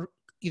possible for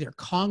either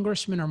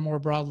congressmen or more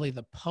broadly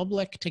the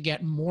public to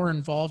get more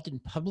involved in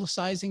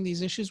publicizing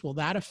these issues? Will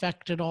that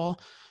affect at all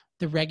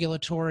the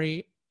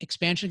regulatory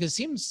expansion? Because it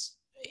seems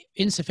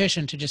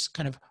insufficient to just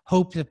kind of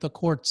hope that the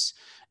courts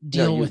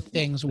deal with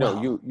things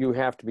well. No, you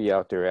have to be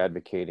out there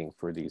advocating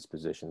for these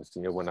positions.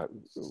 You know,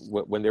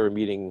 when they were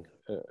meeting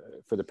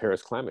for the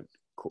Paris Climate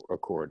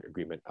Accord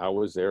agreement, I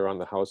was there on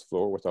the House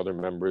floor with other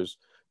members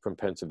from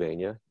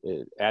Pennsylvania,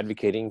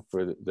 advocating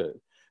for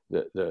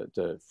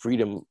the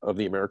freedom of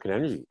the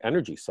American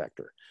energy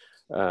sector.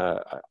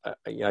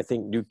 I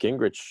think Newt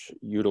Gingrich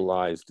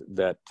utilized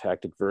that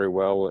tactic very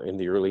well in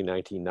the early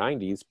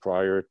 1990s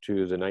prior to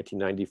the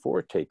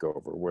 1994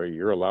 takeover, where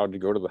you're allowed to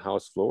go to the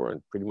House floor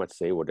and pretty much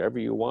say whatever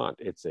you want.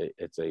 It's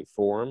a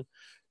forum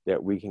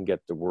that we can get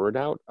the word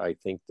out. I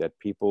think that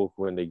people,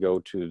 when they go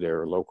to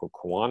their local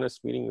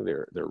Kiwanis meeting,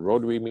 their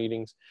Rotary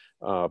meetings,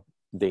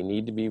 they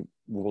need to be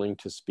willing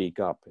to speak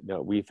up.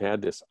 Now, we've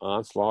had this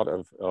onslaught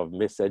of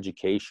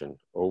miseducation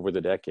over the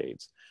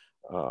decades.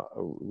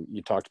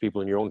 You talk to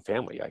people in your own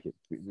family,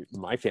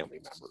 my family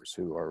members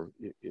who are,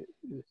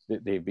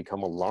 they've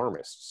become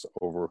alarmists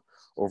over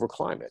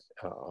climate.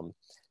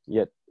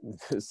 Yet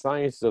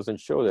science doesn't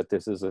show that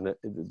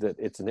that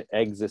it's an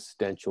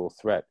existential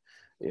threat.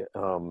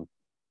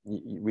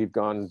 We've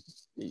gone,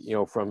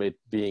 from it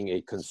being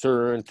a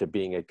concern to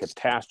being a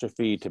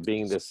catastrophe to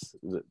being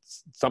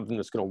something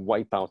that's going to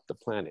wipe out the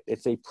planet.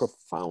 It's a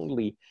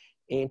profoundly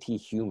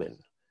anti-human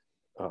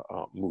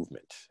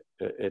movement.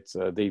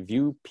 They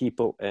view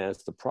people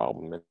as the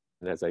problem.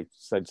 And as I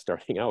said,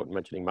 starting out,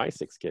 mentioning my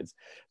 6 kids,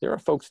 there are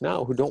folks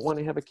now who don't want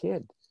to have a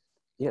kid.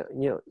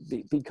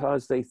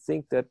 Because they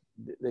think that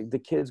the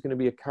kid's going to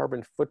be a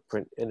carbon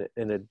footprint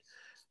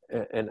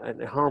and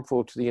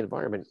harmful to the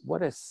environment.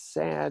 What a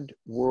sad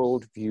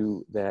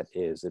worldview that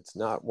is. It's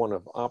not one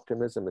of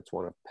optimism, it's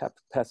one of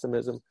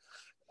pessimism.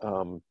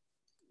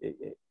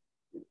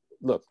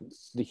 Look,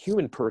 the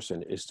human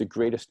person is the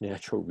greatest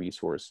natural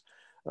resource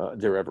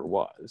there ever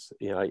was.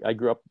 I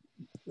grew up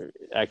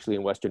actually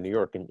in Western New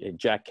York, and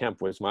Jack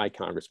Kemp was my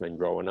congressman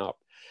growing up.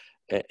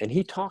 And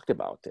he talked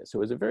about this. It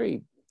was a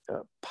very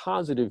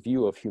positive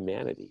view of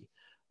humanity.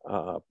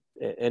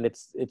 And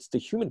it's the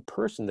human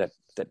person that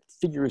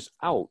figures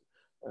out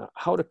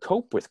how to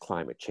cope with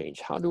climate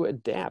change, how to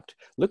adapt.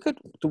 Look at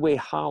the way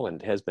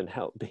Holland has been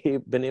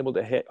able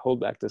to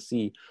hold back the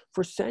sea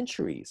for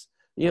centuries.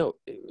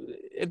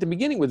 At the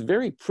beginning with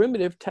very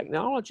primitive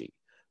technology.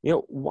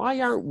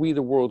 Why aren't we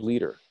the world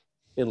leader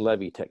in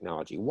levee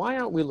technology? Why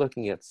aren't we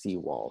looking at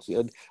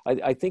seawalls?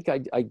 I think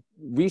I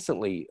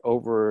recently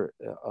over,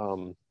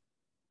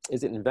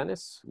 is it in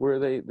Venice, where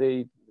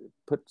they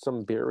put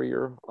some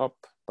barrier up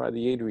by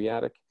the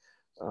Adriatic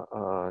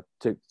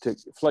to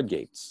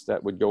floodgates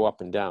that would go up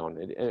and down.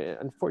 And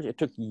unfortunately, it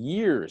took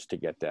years to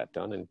get that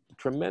done and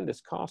tremendous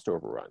cost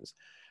overruns.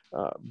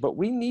 But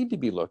we need to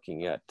be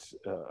looking at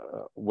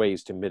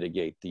ways to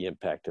mitigate the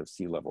impact of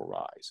sea level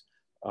rise.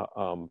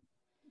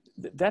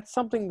 That's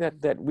something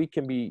that we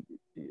can be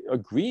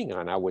agreeing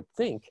on, I would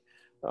think,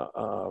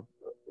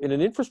 in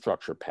an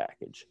infrastructure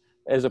package,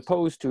 as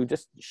opposed to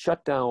just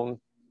shut down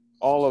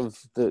all of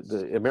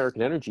the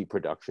American energy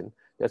production.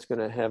 That's going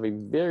to have a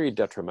very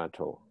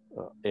detrimental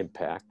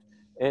impact,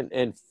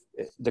 and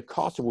the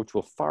cost of which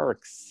will far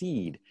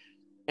exceed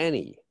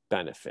any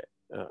benefit.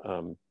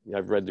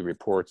 I've read the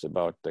reports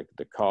about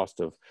the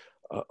cost of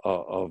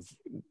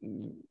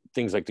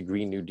things like the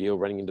Green New Deal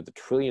running into the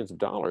trillions of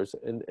dollars,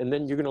 and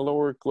then you're going to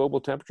lower global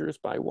temperatures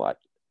by what,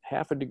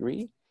 0.5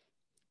 degree?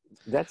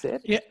 That's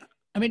it? Yeah.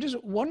 I mean,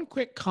 just one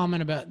quick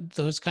comment about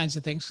those kinds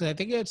of things, because I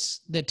think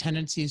it's the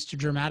tendencies to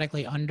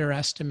dramatically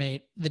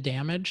underestimate the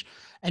damage.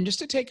 And just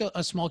to take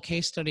a small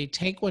case study,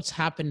 take what's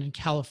happened in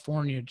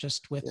California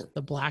just with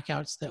the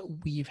blackouts that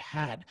we've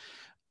had.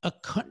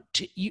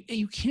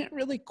 You can't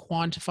really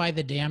quantify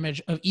the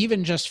damage of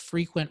even just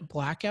frequent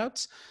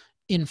blackouts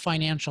in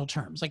financial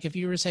terms. Like if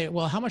you were to say,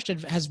 well, how much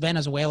has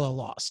Venezuela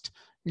lost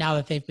now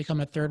that they've become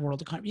a third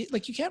world economy?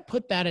 Like you can't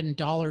put that in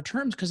dollar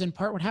terms, because in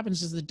part what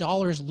happens is the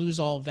dollars lose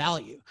all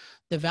value.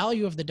 The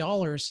value of the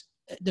dollar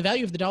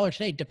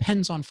today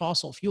depends on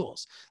fossil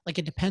fuels. Like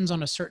it depends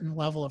on a certain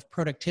level of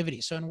productivity.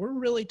 So, and we're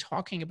really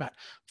talking about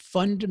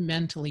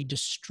fundamentally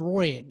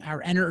destroying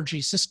our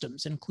energy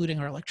systems, including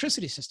our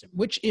electricity system,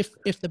 which if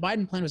the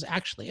Biden plan was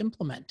actually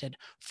implemented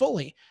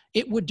fully,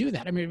 it would do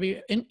that. I mean,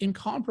 it'd be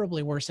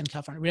incomparably worse than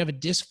California. We'd have a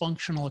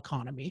dysfunctional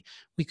economy.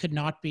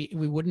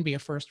 We wouldn't be a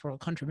first world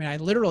country. I mean, I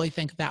literally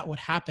think that would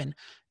happen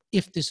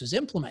if this was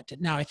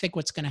implemented. Now, I think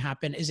what's going to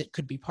happen is it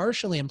could be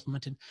partially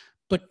implemented,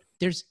 but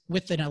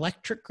with an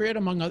electric grid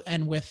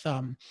and with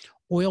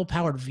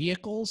oil-powered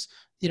vehicles,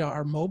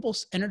 our mobile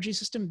energy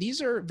system,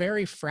 these are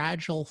very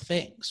fragile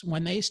things.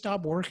 When they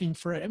stop working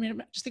for it, I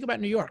mean, just think about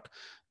New York,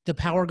 the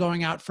power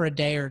going out for a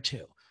day or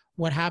two.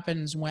 What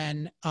happens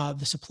when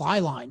the supply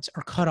lines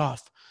are cut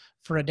off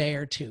for a day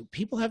or two.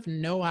 People have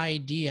no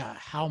idea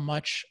how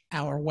much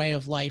our way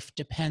of life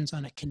depends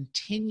on a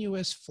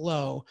continuous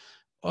flow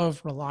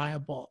of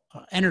reliable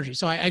energy.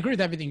 So I agree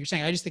with everything you're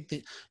saying. I just think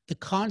that the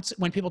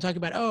concept, when people talk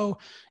about, oh,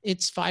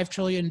 it's $5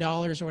 trillion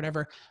or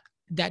whatever,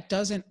 that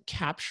doesn't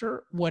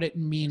capture what it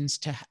means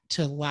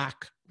to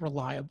lack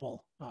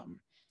reliable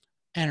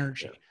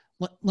energy.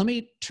 Yeah. Let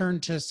me turn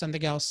to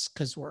something else,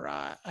 because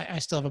I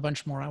still have a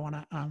bunch more I want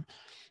to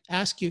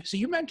ask you. So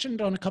you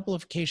mentioned on a couple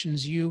of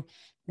occasions you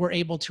were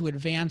able to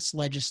advance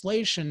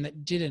legislation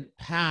that didn't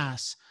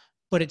pass,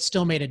 but it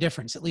still made a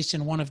difference. At least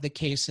in one of the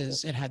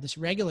cases, it had this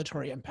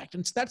regulatory impact.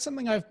 And so that's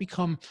something I've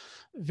become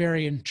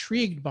very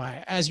intrigued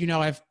by. As you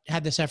know, I've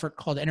had this effort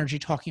called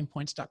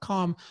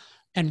energytalkingpoints.com.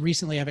 And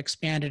recently I've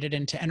expanded it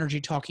into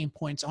Energy Talking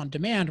Points on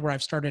Demand, where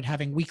I've started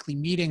having weekly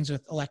meetings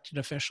with elected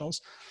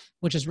officials,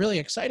 which is really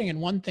exciting. And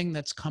one thing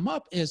that's come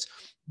up is,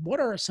 what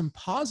are some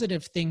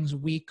positive things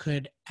we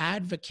could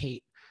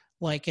advocate?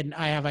 Like, and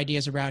I have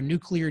ideas around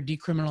nuclear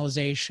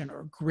decriminalization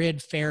or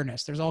grid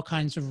fairness. There's all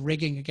kinds of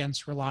rigging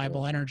against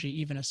reliable energy,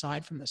 even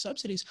aside from the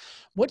subsidies.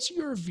 What's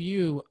your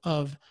view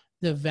of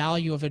the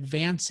value of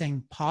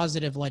advancing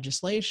positive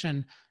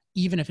legislation,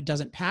 even if it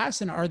doesn't pass?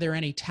 And are there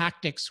any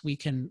tactics we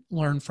can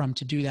learn from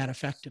to do that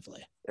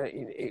effectively?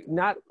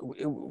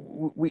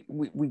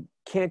 We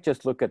can't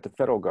just look at the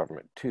federal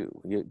government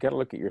too. You got to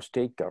look at your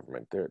state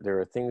government. There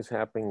are things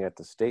happening at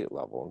the state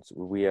level. And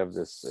so we have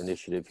this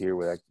initiative here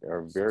with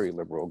our very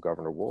liberal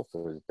Governor Wolf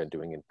has been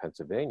doing in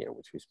Pennsylvania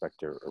with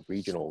respect to a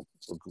regional.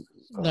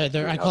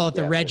 I call it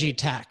the Reggie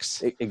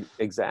tax.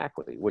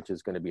 Exactly, which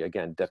is going to be,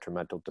 again,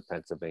 detrimental to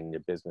Pennsylvania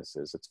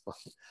businesses. It's fun.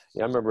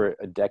 I remember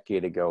a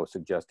decade ago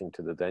suggesting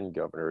to the then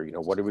governor,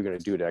 what are we going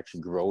to do to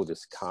actually grow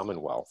this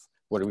Commonwealth?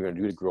 What are we going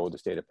to do to grow the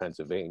state of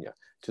Pennsylvania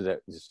so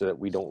that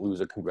we don't lose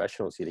a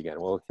congressional seat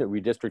again? Well,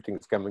 redistricting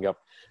is coming up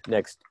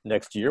next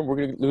year. We're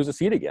going to lose a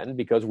seat again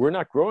because we're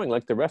not growing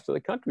like the rest of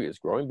the country is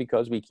growing,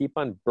 because we keep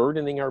on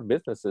burdening our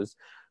businesses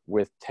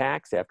with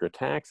tax after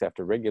tax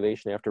after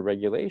regulation after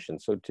regulation.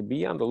 So to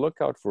be on the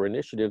lookout for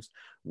initiatives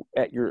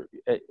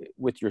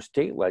with your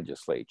state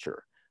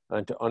legislature,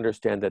 and to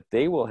understand that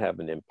they will have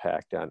an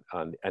impact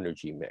on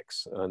energy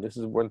mix. This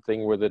is one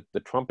thing where the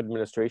Trump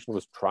administration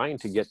was trying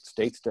to get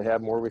states to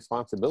have more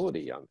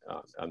responsibility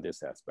on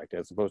this aspect,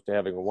 as opposed to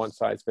having a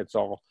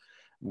one-size-fits-all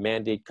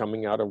mandate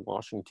coming out of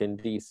Washington,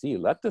 D.C.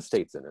 Let the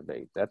states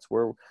innovate. That's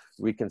where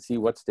we can see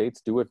what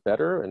states do it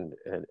better,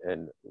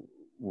 and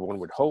one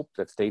would hope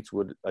that states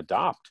would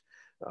adopt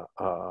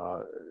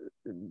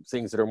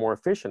things that are more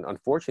efficient.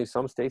 Unfortunately,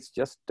 some states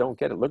just don't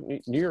get it. Look,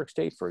 New York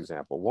State, for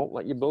example, won't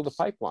let you build a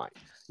pipeline.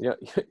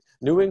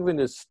 New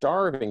England is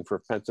starving for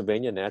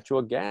Pennsylvania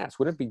natural gas.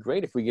 Wouldn't it be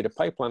great if we get a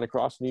pipeline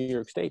across New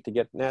York State to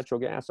get natural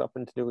gas up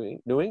into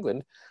New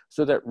England,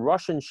 so that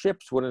Russian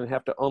ships wouldn't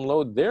have to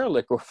unload their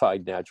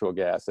liquefied natural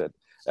gas at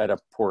a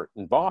port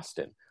in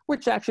Boston,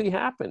 which actually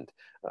happened.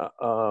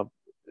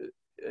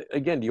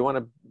 Again, do you want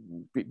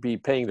to be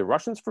paying the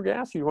Russians for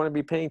gas, or do you want to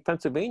be paying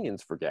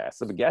Pennsylvanians for gas?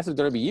 So the gas is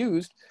going to be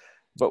used,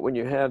 but when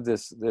you have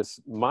this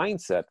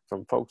mindset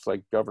from folks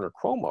like Governor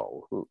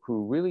Cuomo,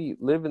 who really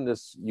live in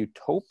this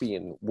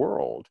utopian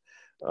world,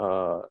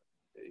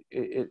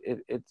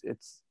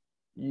 it's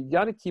you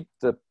got to keep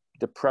the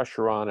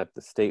pressure on at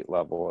the state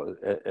level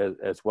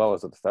as well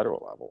as at the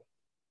federal level.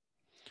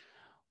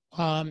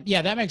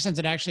 Yeah, that makes sense.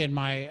 And actually, in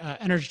my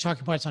Energy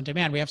Talking Points on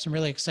Demand, we have some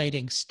really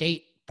exciting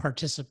state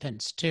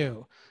participants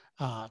too,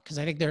 because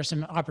I think there are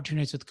some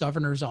opportunities with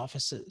governors'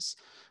 offices,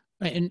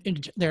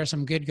 and there are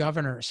some good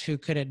governors who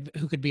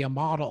could be a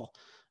model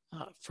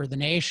for the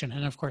nation.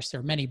 And of course, there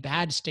are many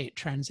bad state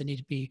trends that need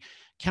to be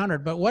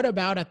countered. But what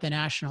about at the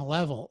national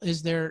level?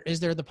 Is there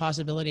the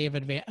possibility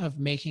of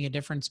making a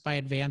difference by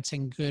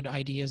advancing good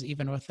ideas,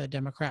 even with a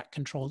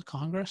Democrat-controlled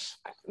Congress?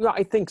 No,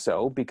 I think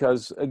so,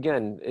 because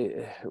again,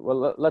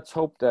 let's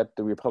hope that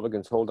the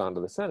Republicans hold on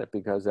to the Senate,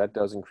 because that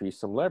does increase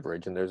some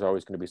leverage, and there's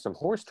always going to be some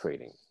horse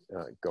trading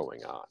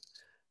going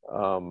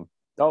on.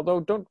 Although,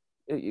 to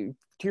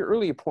your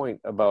earlier point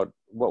about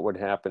what would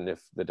happen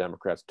if the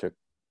Democrats took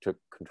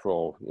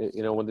control,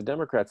 when the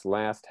Democrats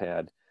last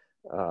had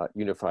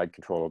unified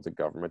control of the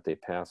government, they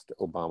passed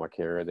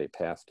Obamacare, they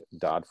passed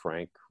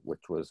Dodd-Frank,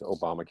 which was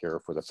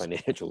Obamacare for the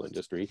financial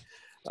industry,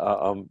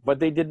 but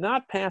they did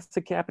not pass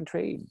the cap and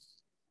trade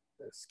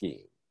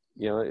scheme.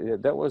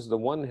 That was the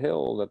one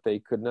hill that they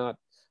could not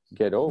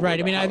get over.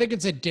 Right. I mean, I think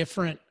it's a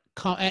different.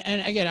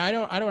 And again, I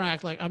don't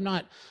act like I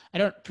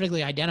don't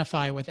particularly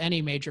identify with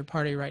any major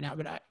party right now,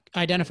 but I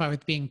identify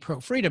with being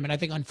pro-freedom. And I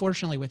think,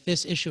 unfortunately, with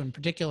this issue in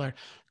particular,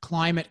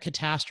 climate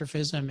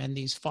catastrophism and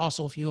these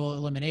fossil fuel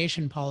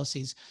elimination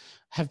policies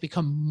have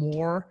become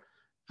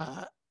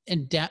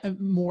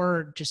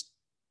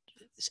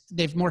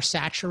they've more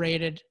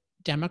saturated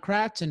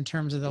Democrats in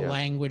terms of the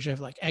language of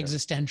like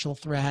existential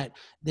threat.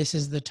 This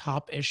is the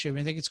top issue.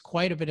 I think it's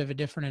quite a bit of a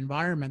different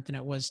environment than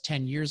it was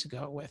 10 years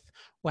ago with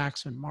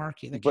Waxman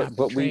Markey.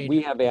 But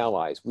we have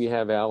allies. We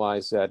have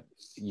allies that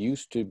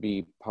used to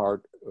be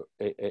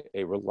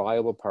a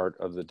reliable part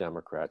of the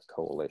Democrat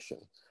coalition.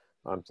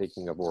 I'm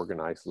thinking of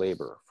organized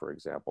labor, for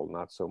example,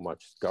 not so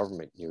much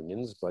government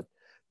unions, but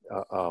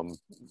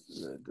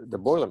the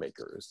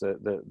Boilermakers,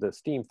 the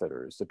steam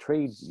fitters, the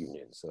trade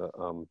unions.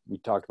 We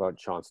talked about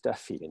Sean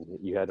Steffi, and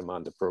you had him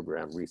on the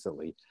program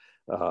recently.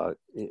 I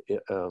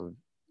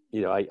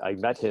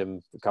met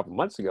him a couple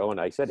months ago,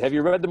 and I said, "Have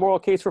you read The Moral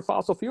Case for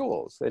Fossil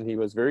Fuels?" And he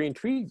was very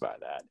intrigued by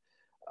that.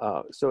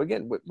 So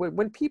again,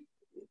 when people,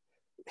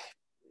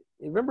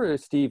 remember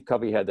Steve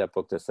Covey had that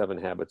book, The 7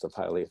 Habits of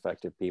Highly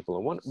Effective People,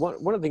 and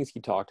one of the things he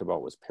talked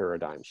about was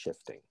paradigm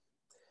shifting.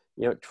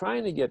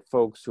 Trying to get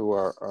folks who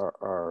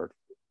are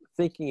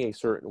thinking a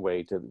certain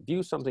way to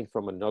view something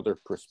from another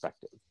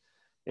perspective.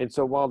 And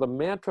so while the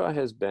mantra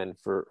has been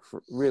for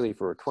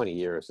 20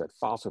 years that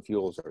fossil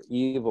fuels are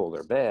evil,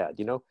 they're bad,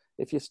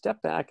 if you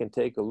step back and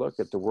take a look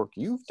at the work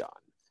you've done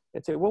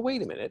and say, well,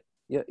 wait a minute,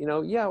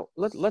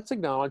 let's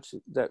acknowledge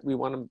that we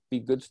want to be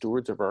good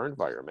stewards of our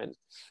environment,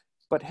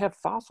 but have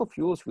fossil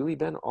fuels really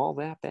been all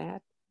that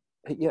bad?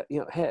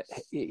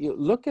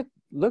 Look at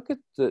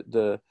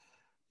the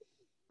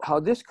how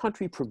this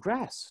country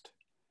progressed.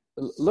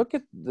 Look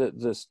at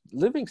the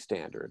living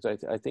standards.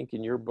 I think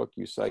in your book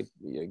you cite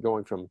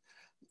going from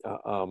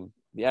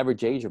the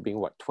average age of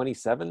being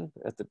 27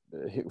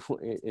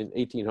 in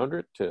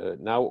 1800 to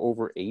now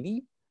over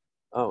 80.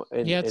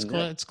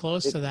 It's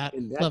close to that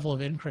level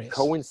of increase.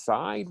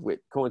 Coincided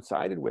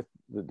with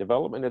the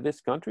development of this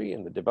country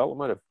and the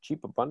development of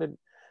cheap, abundant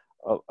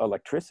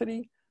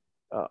electricity.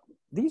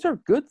 These are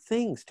good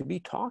things to be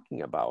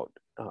talking about,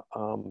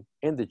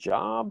 and the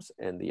jobs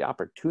and the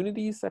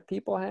opportunities that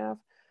people have.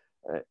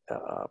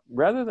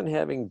 Rather than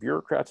having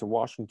bureaucrats in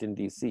Washington,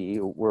 D.C.,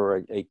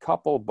 where a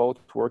couple both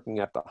working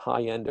at the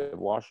high end of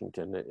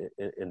Washington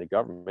in the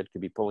government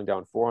could be pulling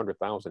down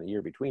 $400,000 a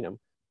year between them,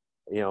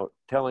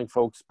 telling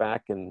folks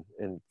back in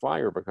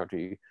flyover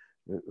country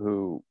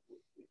who,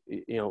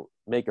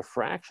 make a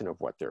fraction of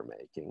what they're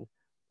making,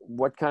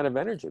 what kind of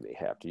energy they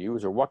have to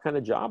use or what kind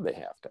of job they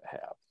have to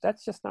have.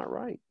 That's just not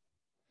right.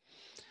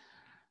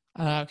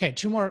 Okay,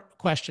 2 more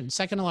questions.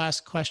 Second to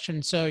last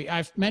question. So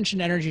I've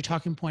mentioned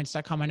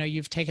energytalkingpoints.com. I know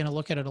you've taken a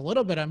look at it a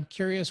little bit. I'm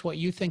curious what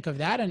you think of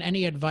that and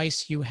any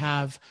advice you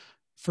have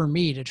for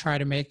me to try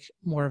to make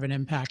more of an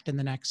impact in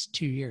the next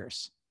 2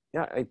 years.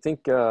 Yeah, I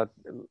think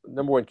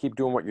number one, keep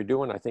doing what you're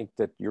doing. I think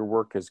that your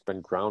work has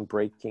been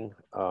groundbreaking.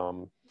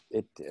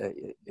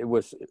 It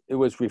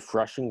was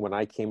refreshing when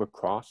I came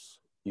across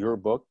your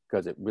book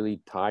because it really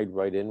tied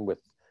right in with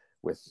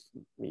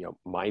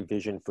my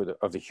vision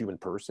of the human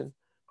person.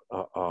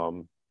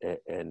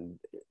 And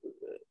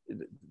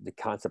the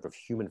concept of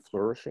human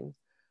flourishing,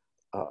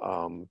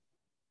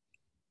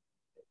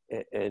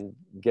 and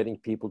getting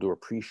people to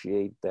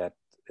appreciate that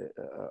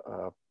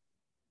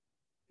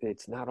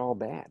it's not all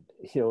bad.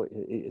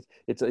 Is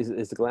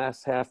the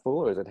glass half full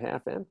or is it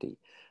half empty?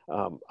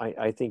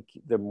 I think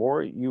the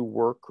more you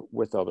work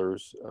with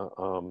others,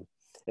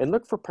 and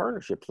look for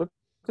partnerships,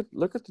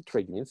 look at the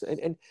trade unions,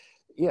 and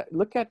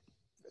look at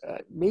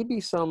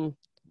maybe some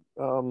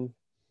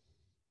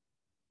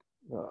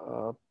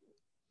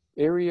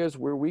areas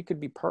where we could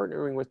be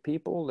partnering with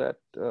people that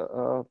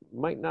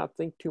might not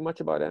think too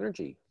much about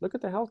energy. Look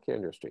at the healthcare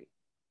industry.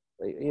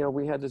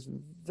 We had this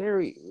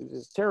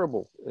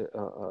terrible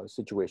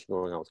situation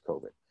going on with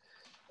COVID,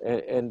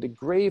 and the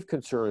grave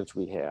concerns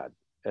we had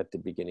at the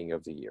beginning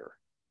of the year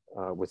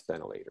with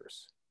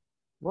ventilators.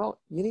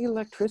 Well, you need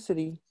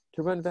electricity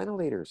to run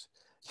ventilators.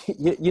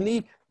 You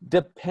need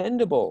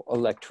dependable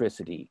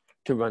electricity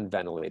to run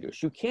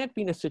ventilators. You can't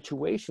be in a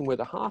situation where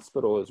the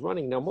hospital is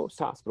running. Now, most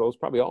hospitals,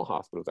 probably all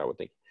hospitals, I would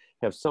think,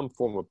 have some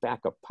form of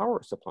backup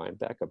power supply and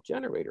backup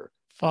generator.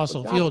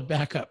 Fossil fuel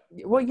backup.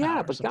 Well,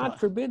 yeah, but God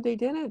forbid they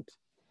didn't.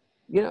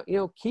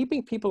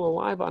 Keeping people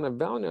alive on a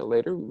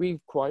ventilator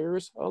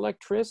requires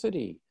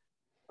electricity.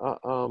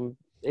 And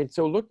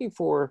so looking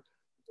for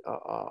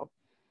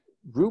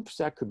groups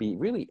that could be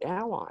really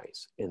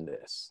allies in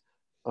this,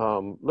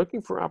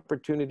 looking for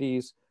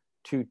opportunities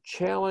to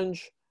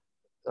challenge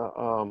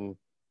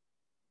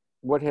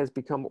what has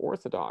become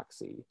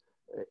orthodoxy,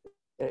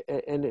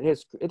 and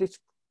it is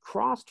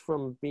crossed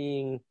from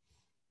being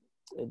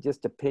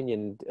just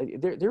opinion.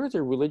 There is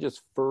a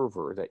religious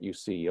fervor that you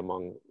see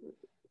among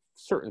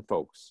certain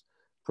folks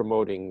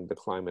promoting the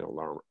climate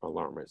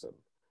alarmism,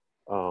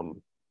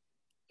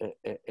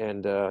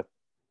 and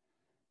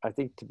I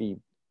think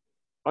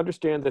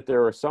understand that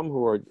there are some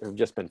who have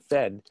just been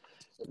fed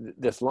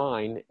this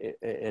line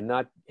and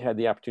not had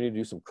the opportunity to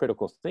do some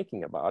critical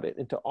thinking about it,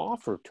 and to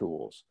offer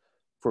tools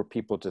for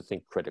people to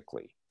think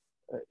critically.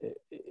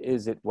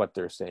 Is it what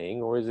they're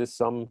saying, or is this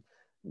some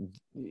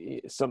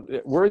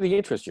where are the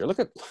interests here? Look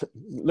at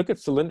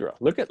Solyndra.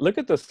 Look at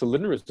the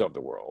Solyndras of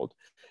the world,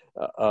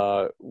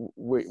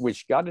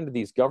 which got into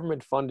these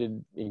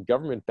government-funded and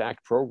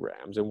government-backed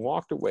programs and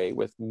walked away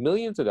with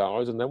millions of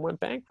dollars and then went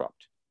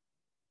bankrupt.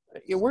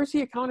 Where's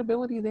the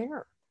accountability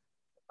there?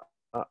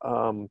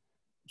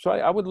 So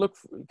I would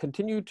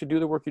continue to do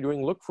the work you're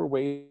doing, look for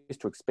ways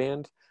to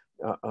expand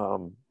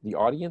the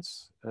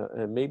audience,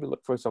 and maybe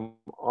look for some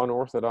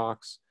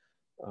unorthodox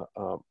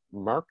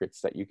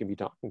markets that you can be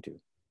talking to.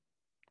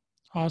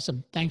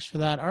 Awesome. Thanks for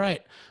that. All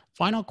right.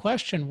 Final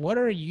question. What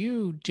are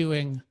you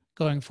doing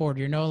going forward?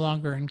 You're no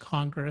longer in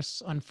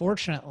Congress,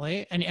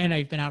 unfortunately, and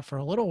I've been out for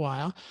a little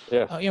while.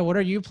 Yeah. Yeah. What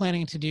are you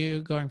planning to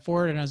do going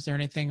forward? And is there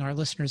anything our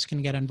listeners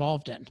can get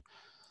involved in?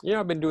 Yeah,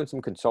 I've been doing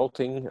some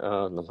consulting.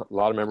 A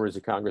lot of members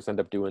of Congress end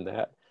up doing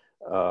that,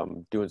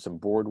 doing some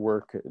board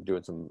work,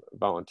 doing some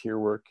volunteer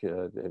work.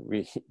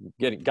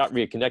 Got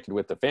reconnected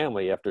with the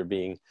family after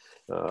being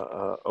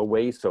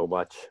away so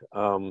much.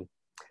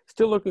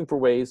 Still looking for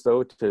ways,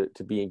 though,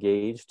 to be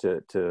engaged,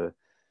 to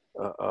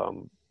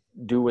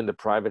do in the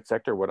private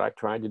sector what I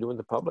tried to do in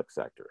the public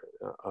sector.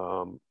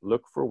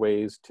 Look for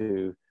ways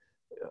to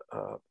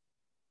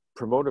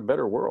promote a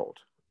better world.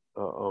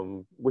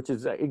 Which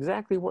is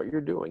exactly what you're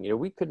doing.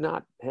 We could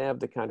not have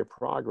the kind of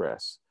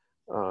progress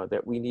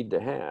that we need to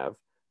have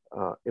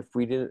if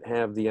we didn't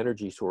have the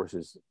energy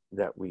sources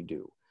that we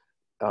do.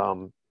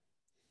 And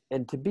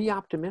to be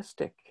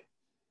optimistic,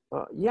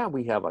 yeah,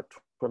 we have a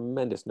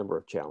tremendous number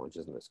of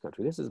challenges in this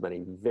country. This has been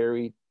a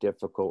very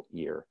difficult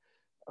year,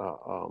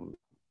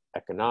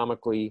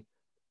 economically,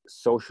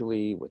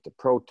 socially, with the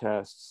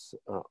protests,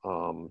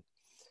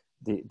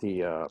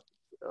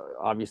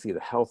 obviously the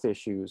health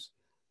issues.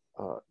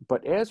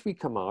 But as we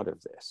come out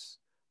of this,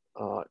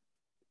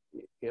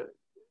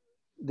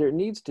 there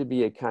needs to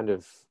be a kind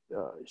of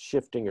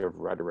shifting of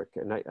rhetoric.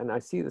 And I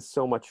see this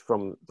so much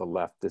from the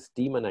left, this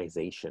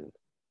demonization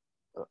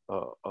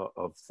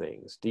of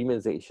things,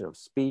 demonization of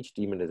speech,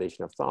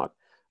 demonization of thought.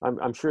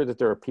 I'm sure that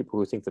there are people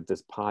who think that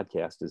this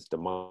podcast is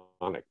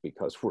demonic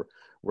because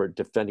we're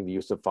defending the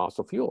use of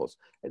fossil fuels.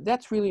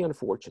 That's really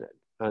unfortunate.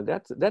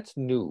 That's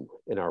new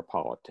in our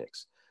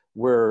politics,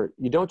 where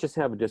you don't just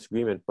have a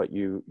disagreement, but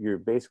you're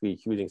basically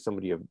accusing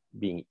somebody of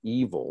being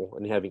evil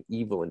and having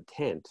evil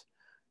intent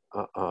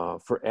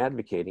for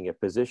advocating a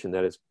position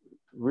that is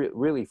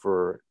really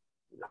for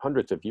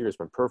hundreds of years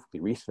been perfectly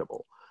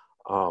reasonable.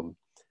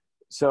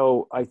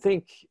 So I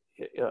think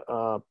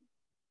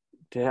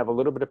to have a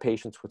little bit of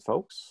patience with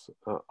folks,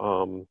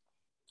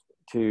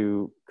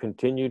 to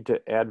continue to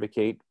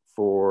advocate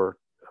for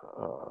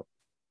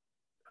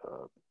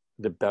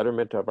the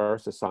betterment of our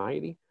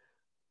society.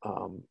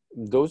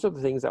 Those are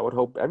the things I would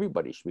hope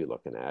everybody should be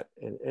looking at.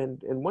 And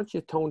once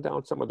you tone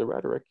down some of the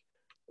rhetoric,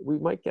 we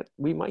might get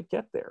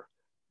there.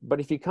 But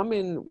if you come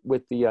in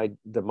with the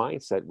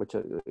mindset, which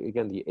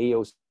again, the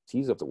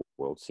AOCs of the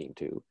world seem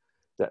to,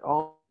 that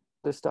all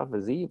this stuff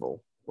is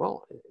evil,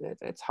 well,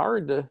 it's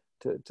hard to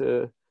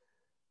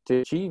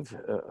achieve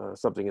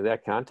something in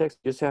that context.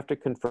 You just have to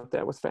confront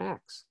that with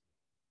facts.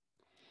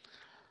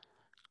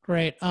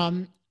 Great.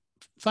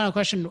 Final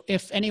question.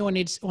 If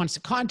anyone wants to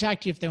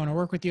contact you, if they want to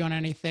work with you on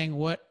anything,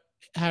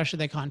 how should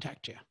they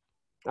contact you?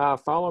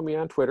 Follow me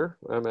on Twitter.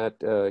 I'm at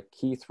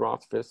Keith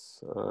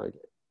Rothfuss,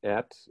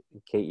 at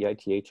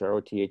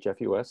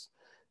KEITHROTHFUS.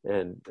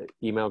 And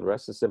email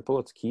address is simple.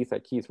 It's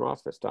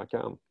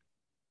keith@keithrothfuss.com.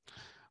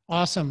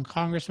 Awesome.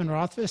 Congressman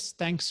Rothfuss,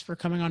 thanks for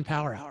coming on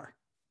Power Hour.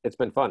 It's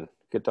been fun.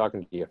 Good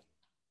talking to you.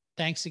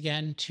 Thanks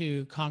again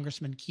to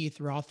Congressman Keith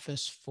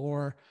Rothfuss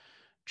for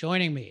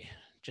joining me.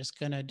 Just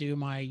going to do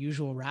my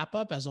usual wrap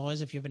up. As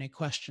always, if you have any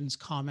questions,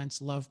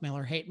 comments, love mail,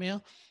 or hate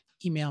mail,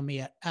 email me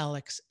at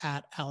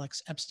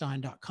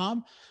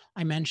alex@alexepstein.com.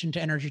 I mentioned to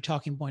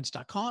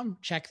energytalkingpoints.com.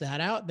 Check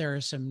that out. There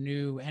are some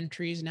new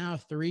entries now,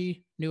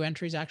 3 new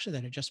entries actually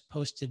that I just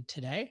posted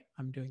today.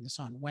 I'm doing this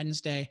on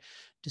Wednesday,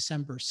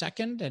 December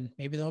 2nd, and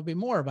maybe there'll be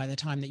more by the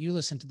time that you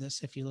listen to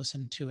this if you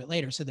listen to it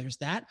later. So there's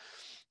that.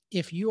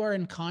 If you are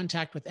in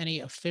contact with any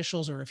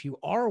officials, or if you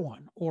are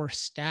one, or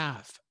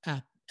staff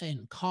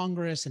in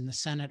Congress, in the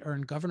Senate, or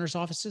in governor's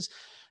offices,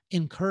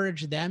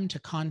 encourage them to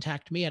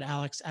contact me at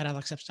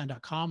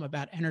alex@alexepstein.com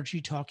about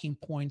Energy Talking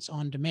Points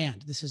on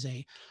Demand. This is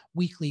a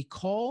weekly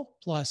call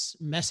plus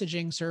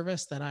messaging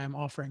service that I am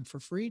offering for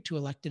free to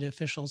elected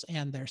officials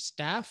and their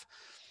staff.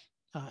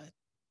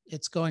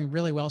 It's going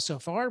really well so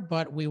far,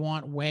 but we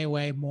want way,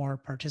 way more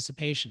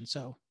participation.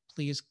 So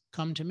please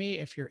come to me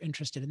if you're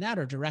interested in that,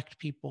 or direct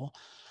people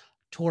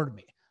toward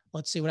me.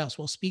 Let's see what else.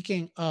 Well,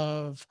 speaking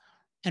of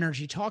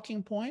Energy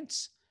Talking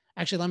Points,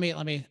 actually,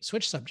 let me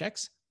switch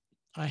subjects.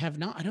 I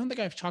don't think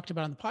I've talked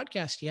about on the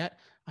podcast yet.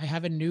 I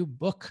have a new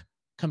book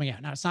coming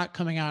out. Now, it's not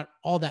coming out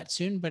all that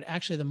soon, but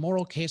actually the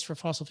Moral Case for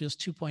Fossil Fuels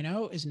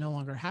 2.0 is no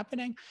longer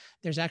happening.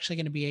 There's actually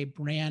going to be a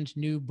brand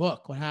new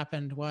book. What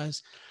happened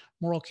was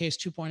Moral Case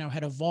 2.0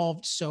 had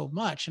evolved so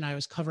much, and I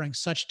was covering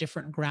such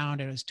different ground.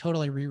 It was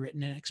totally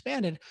rewritten and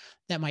expanded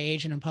that my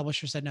agent and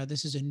publisher said, no,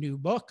 this is a new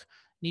book,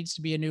 needs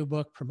to be a new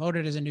book,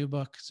 promoted as a new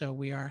book. So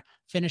we are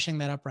finishing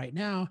that up right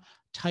now.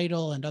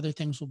 Title and other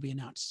things will be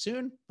announced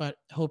soon, but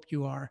hope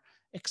you are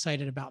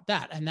excited about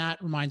that. And that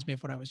reminds me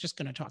of what I was just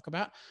going to talk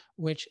about,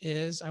 which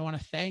is I want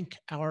to thank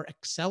our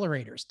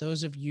accelerators,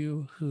 those of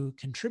you who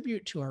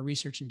contribute to our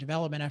research and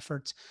development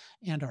efforts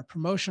and our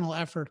promotional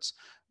efforts.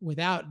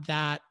 without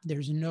that,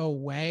 there's no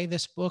way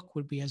this book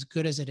would be as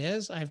good as it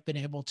is. I've been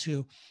able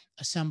to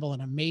assemble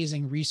an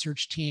amazing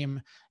research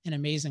team, an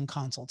amazing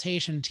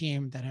consultation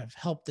team that have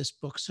helped this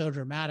book so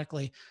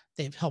dramatically.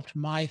 They've helped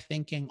my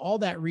thinking. All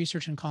that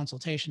research and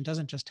consultation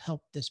doesn't just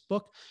help this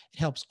book, it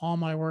helps all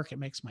my work. It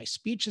makes my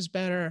speeches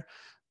better,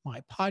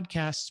 my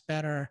podcasts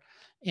better,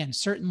 and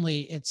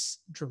certainly it's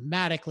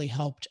dramatically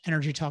helped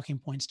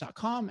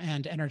EnergyTalkingPoints.com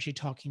and Energy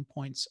Talking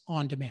Points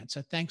on Demand.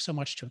 So thanks so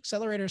much to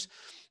Accelerators.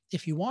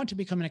 If you want to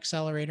become an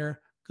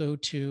accelerator, go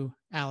to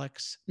not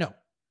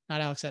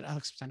Alex at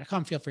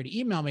alexepstein.com. Feel free to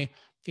email me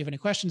if you have any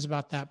questions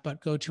about that,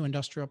 but go to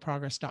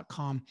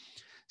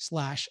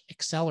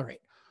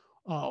industrialprogress.com/accelerate.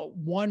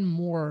 One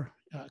more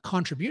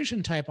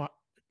contribution type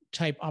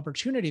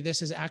opportunity.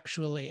 This is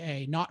actually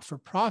a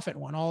not-for-profit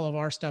one. All of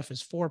our stuff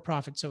is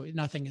for-profit, so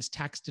nothing is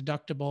tax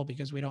deductible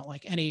because we don't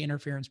like any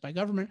interference by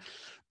government.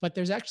 But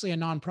there's actually a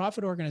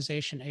nonprofit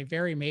organization, a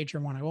very major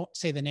one. I won't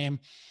say the name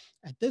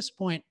at this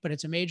point, but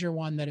it's a major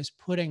one that is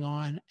putting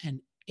on an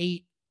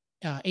eight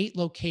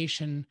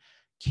location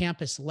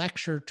campus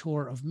lecture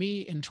tour of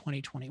me in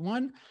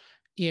 2021.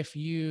 If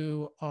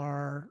you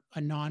are a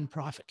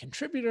nonprofit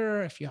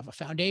contributor, if you have a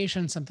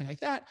foundation, something like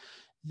that,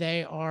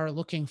 they are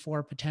looking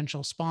for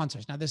potential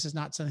sponsors. Now, this is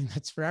not something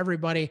that's for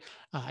everybody.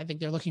 I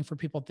think they're looking for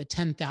people at the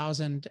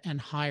 10,000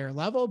 and higher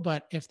level.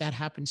 But if that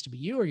happens to be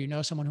you, or you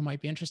know someone who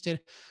might be interested,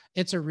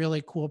 it's a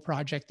really cool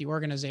project. The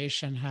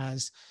organization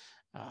has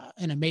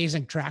an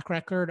amazing track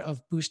record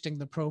of boosting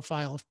the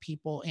profile of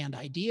people and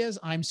ideas.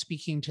 I'm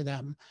speaking to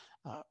them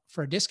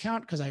for a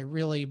discount because I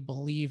really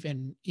believe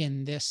in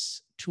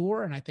this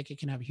tour, and I think it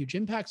can have a huge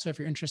impact. So if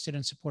you're interested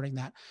in supporting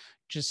that,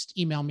 just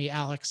email me,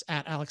 Alex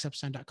at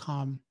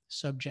alexepstein.com,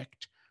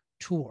 subject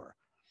tour.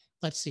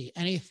 Let's see,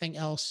 anything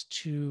else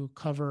to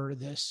cover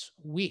this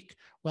week?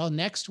 Well,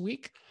 next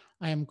week,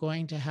 I am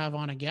going to have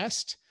on a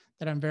guest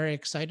that I'm very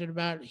excited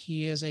about.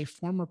 He is a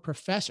former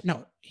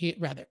professor.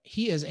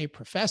 He is a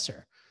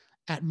professor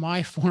at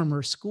my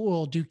former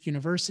school, Duke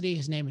University.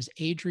 His name is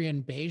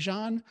Adrian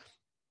Bejan.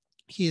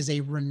 He is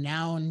a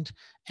renowned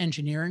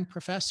engineering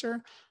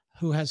professor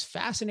who has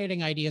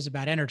fascinating ideas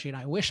about energy. And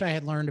I wish I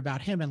had learned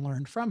about him and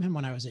learned from him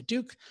when I was at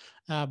Duke,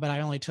 but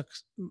I only took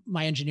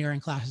my engineering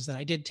classes that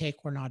I did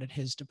take were not at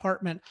his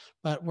department.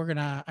 But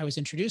I was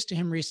introduced to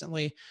him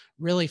recently,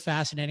 really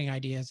fascinating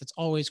ideas. It's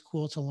always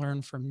cool to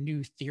learn from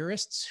new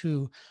theorists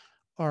who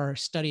are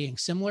studying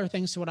similar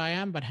things to what I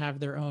am, but have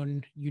their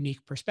own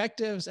unique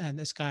perspectives. And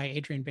this guy,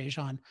 Adrian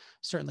Bejan,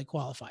 certainly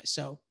qualifies.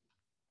 So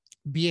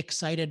be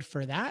excited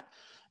for that.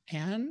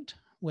 And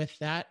with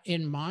that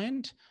in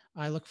mind,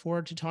 I look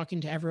forward to talking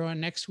to everyone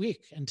next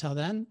week. Until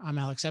then, I'm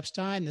Alex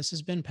Epstein. This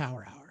has been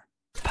Power Hour.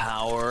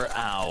 Power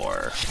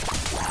Hour.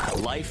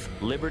 Life,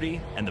 liberty,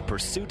 and the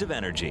pursuit of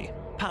energy.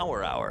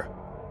 Power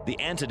Hour. The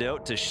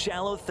antidote to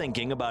shallow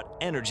thinking about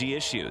energy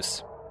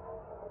issues.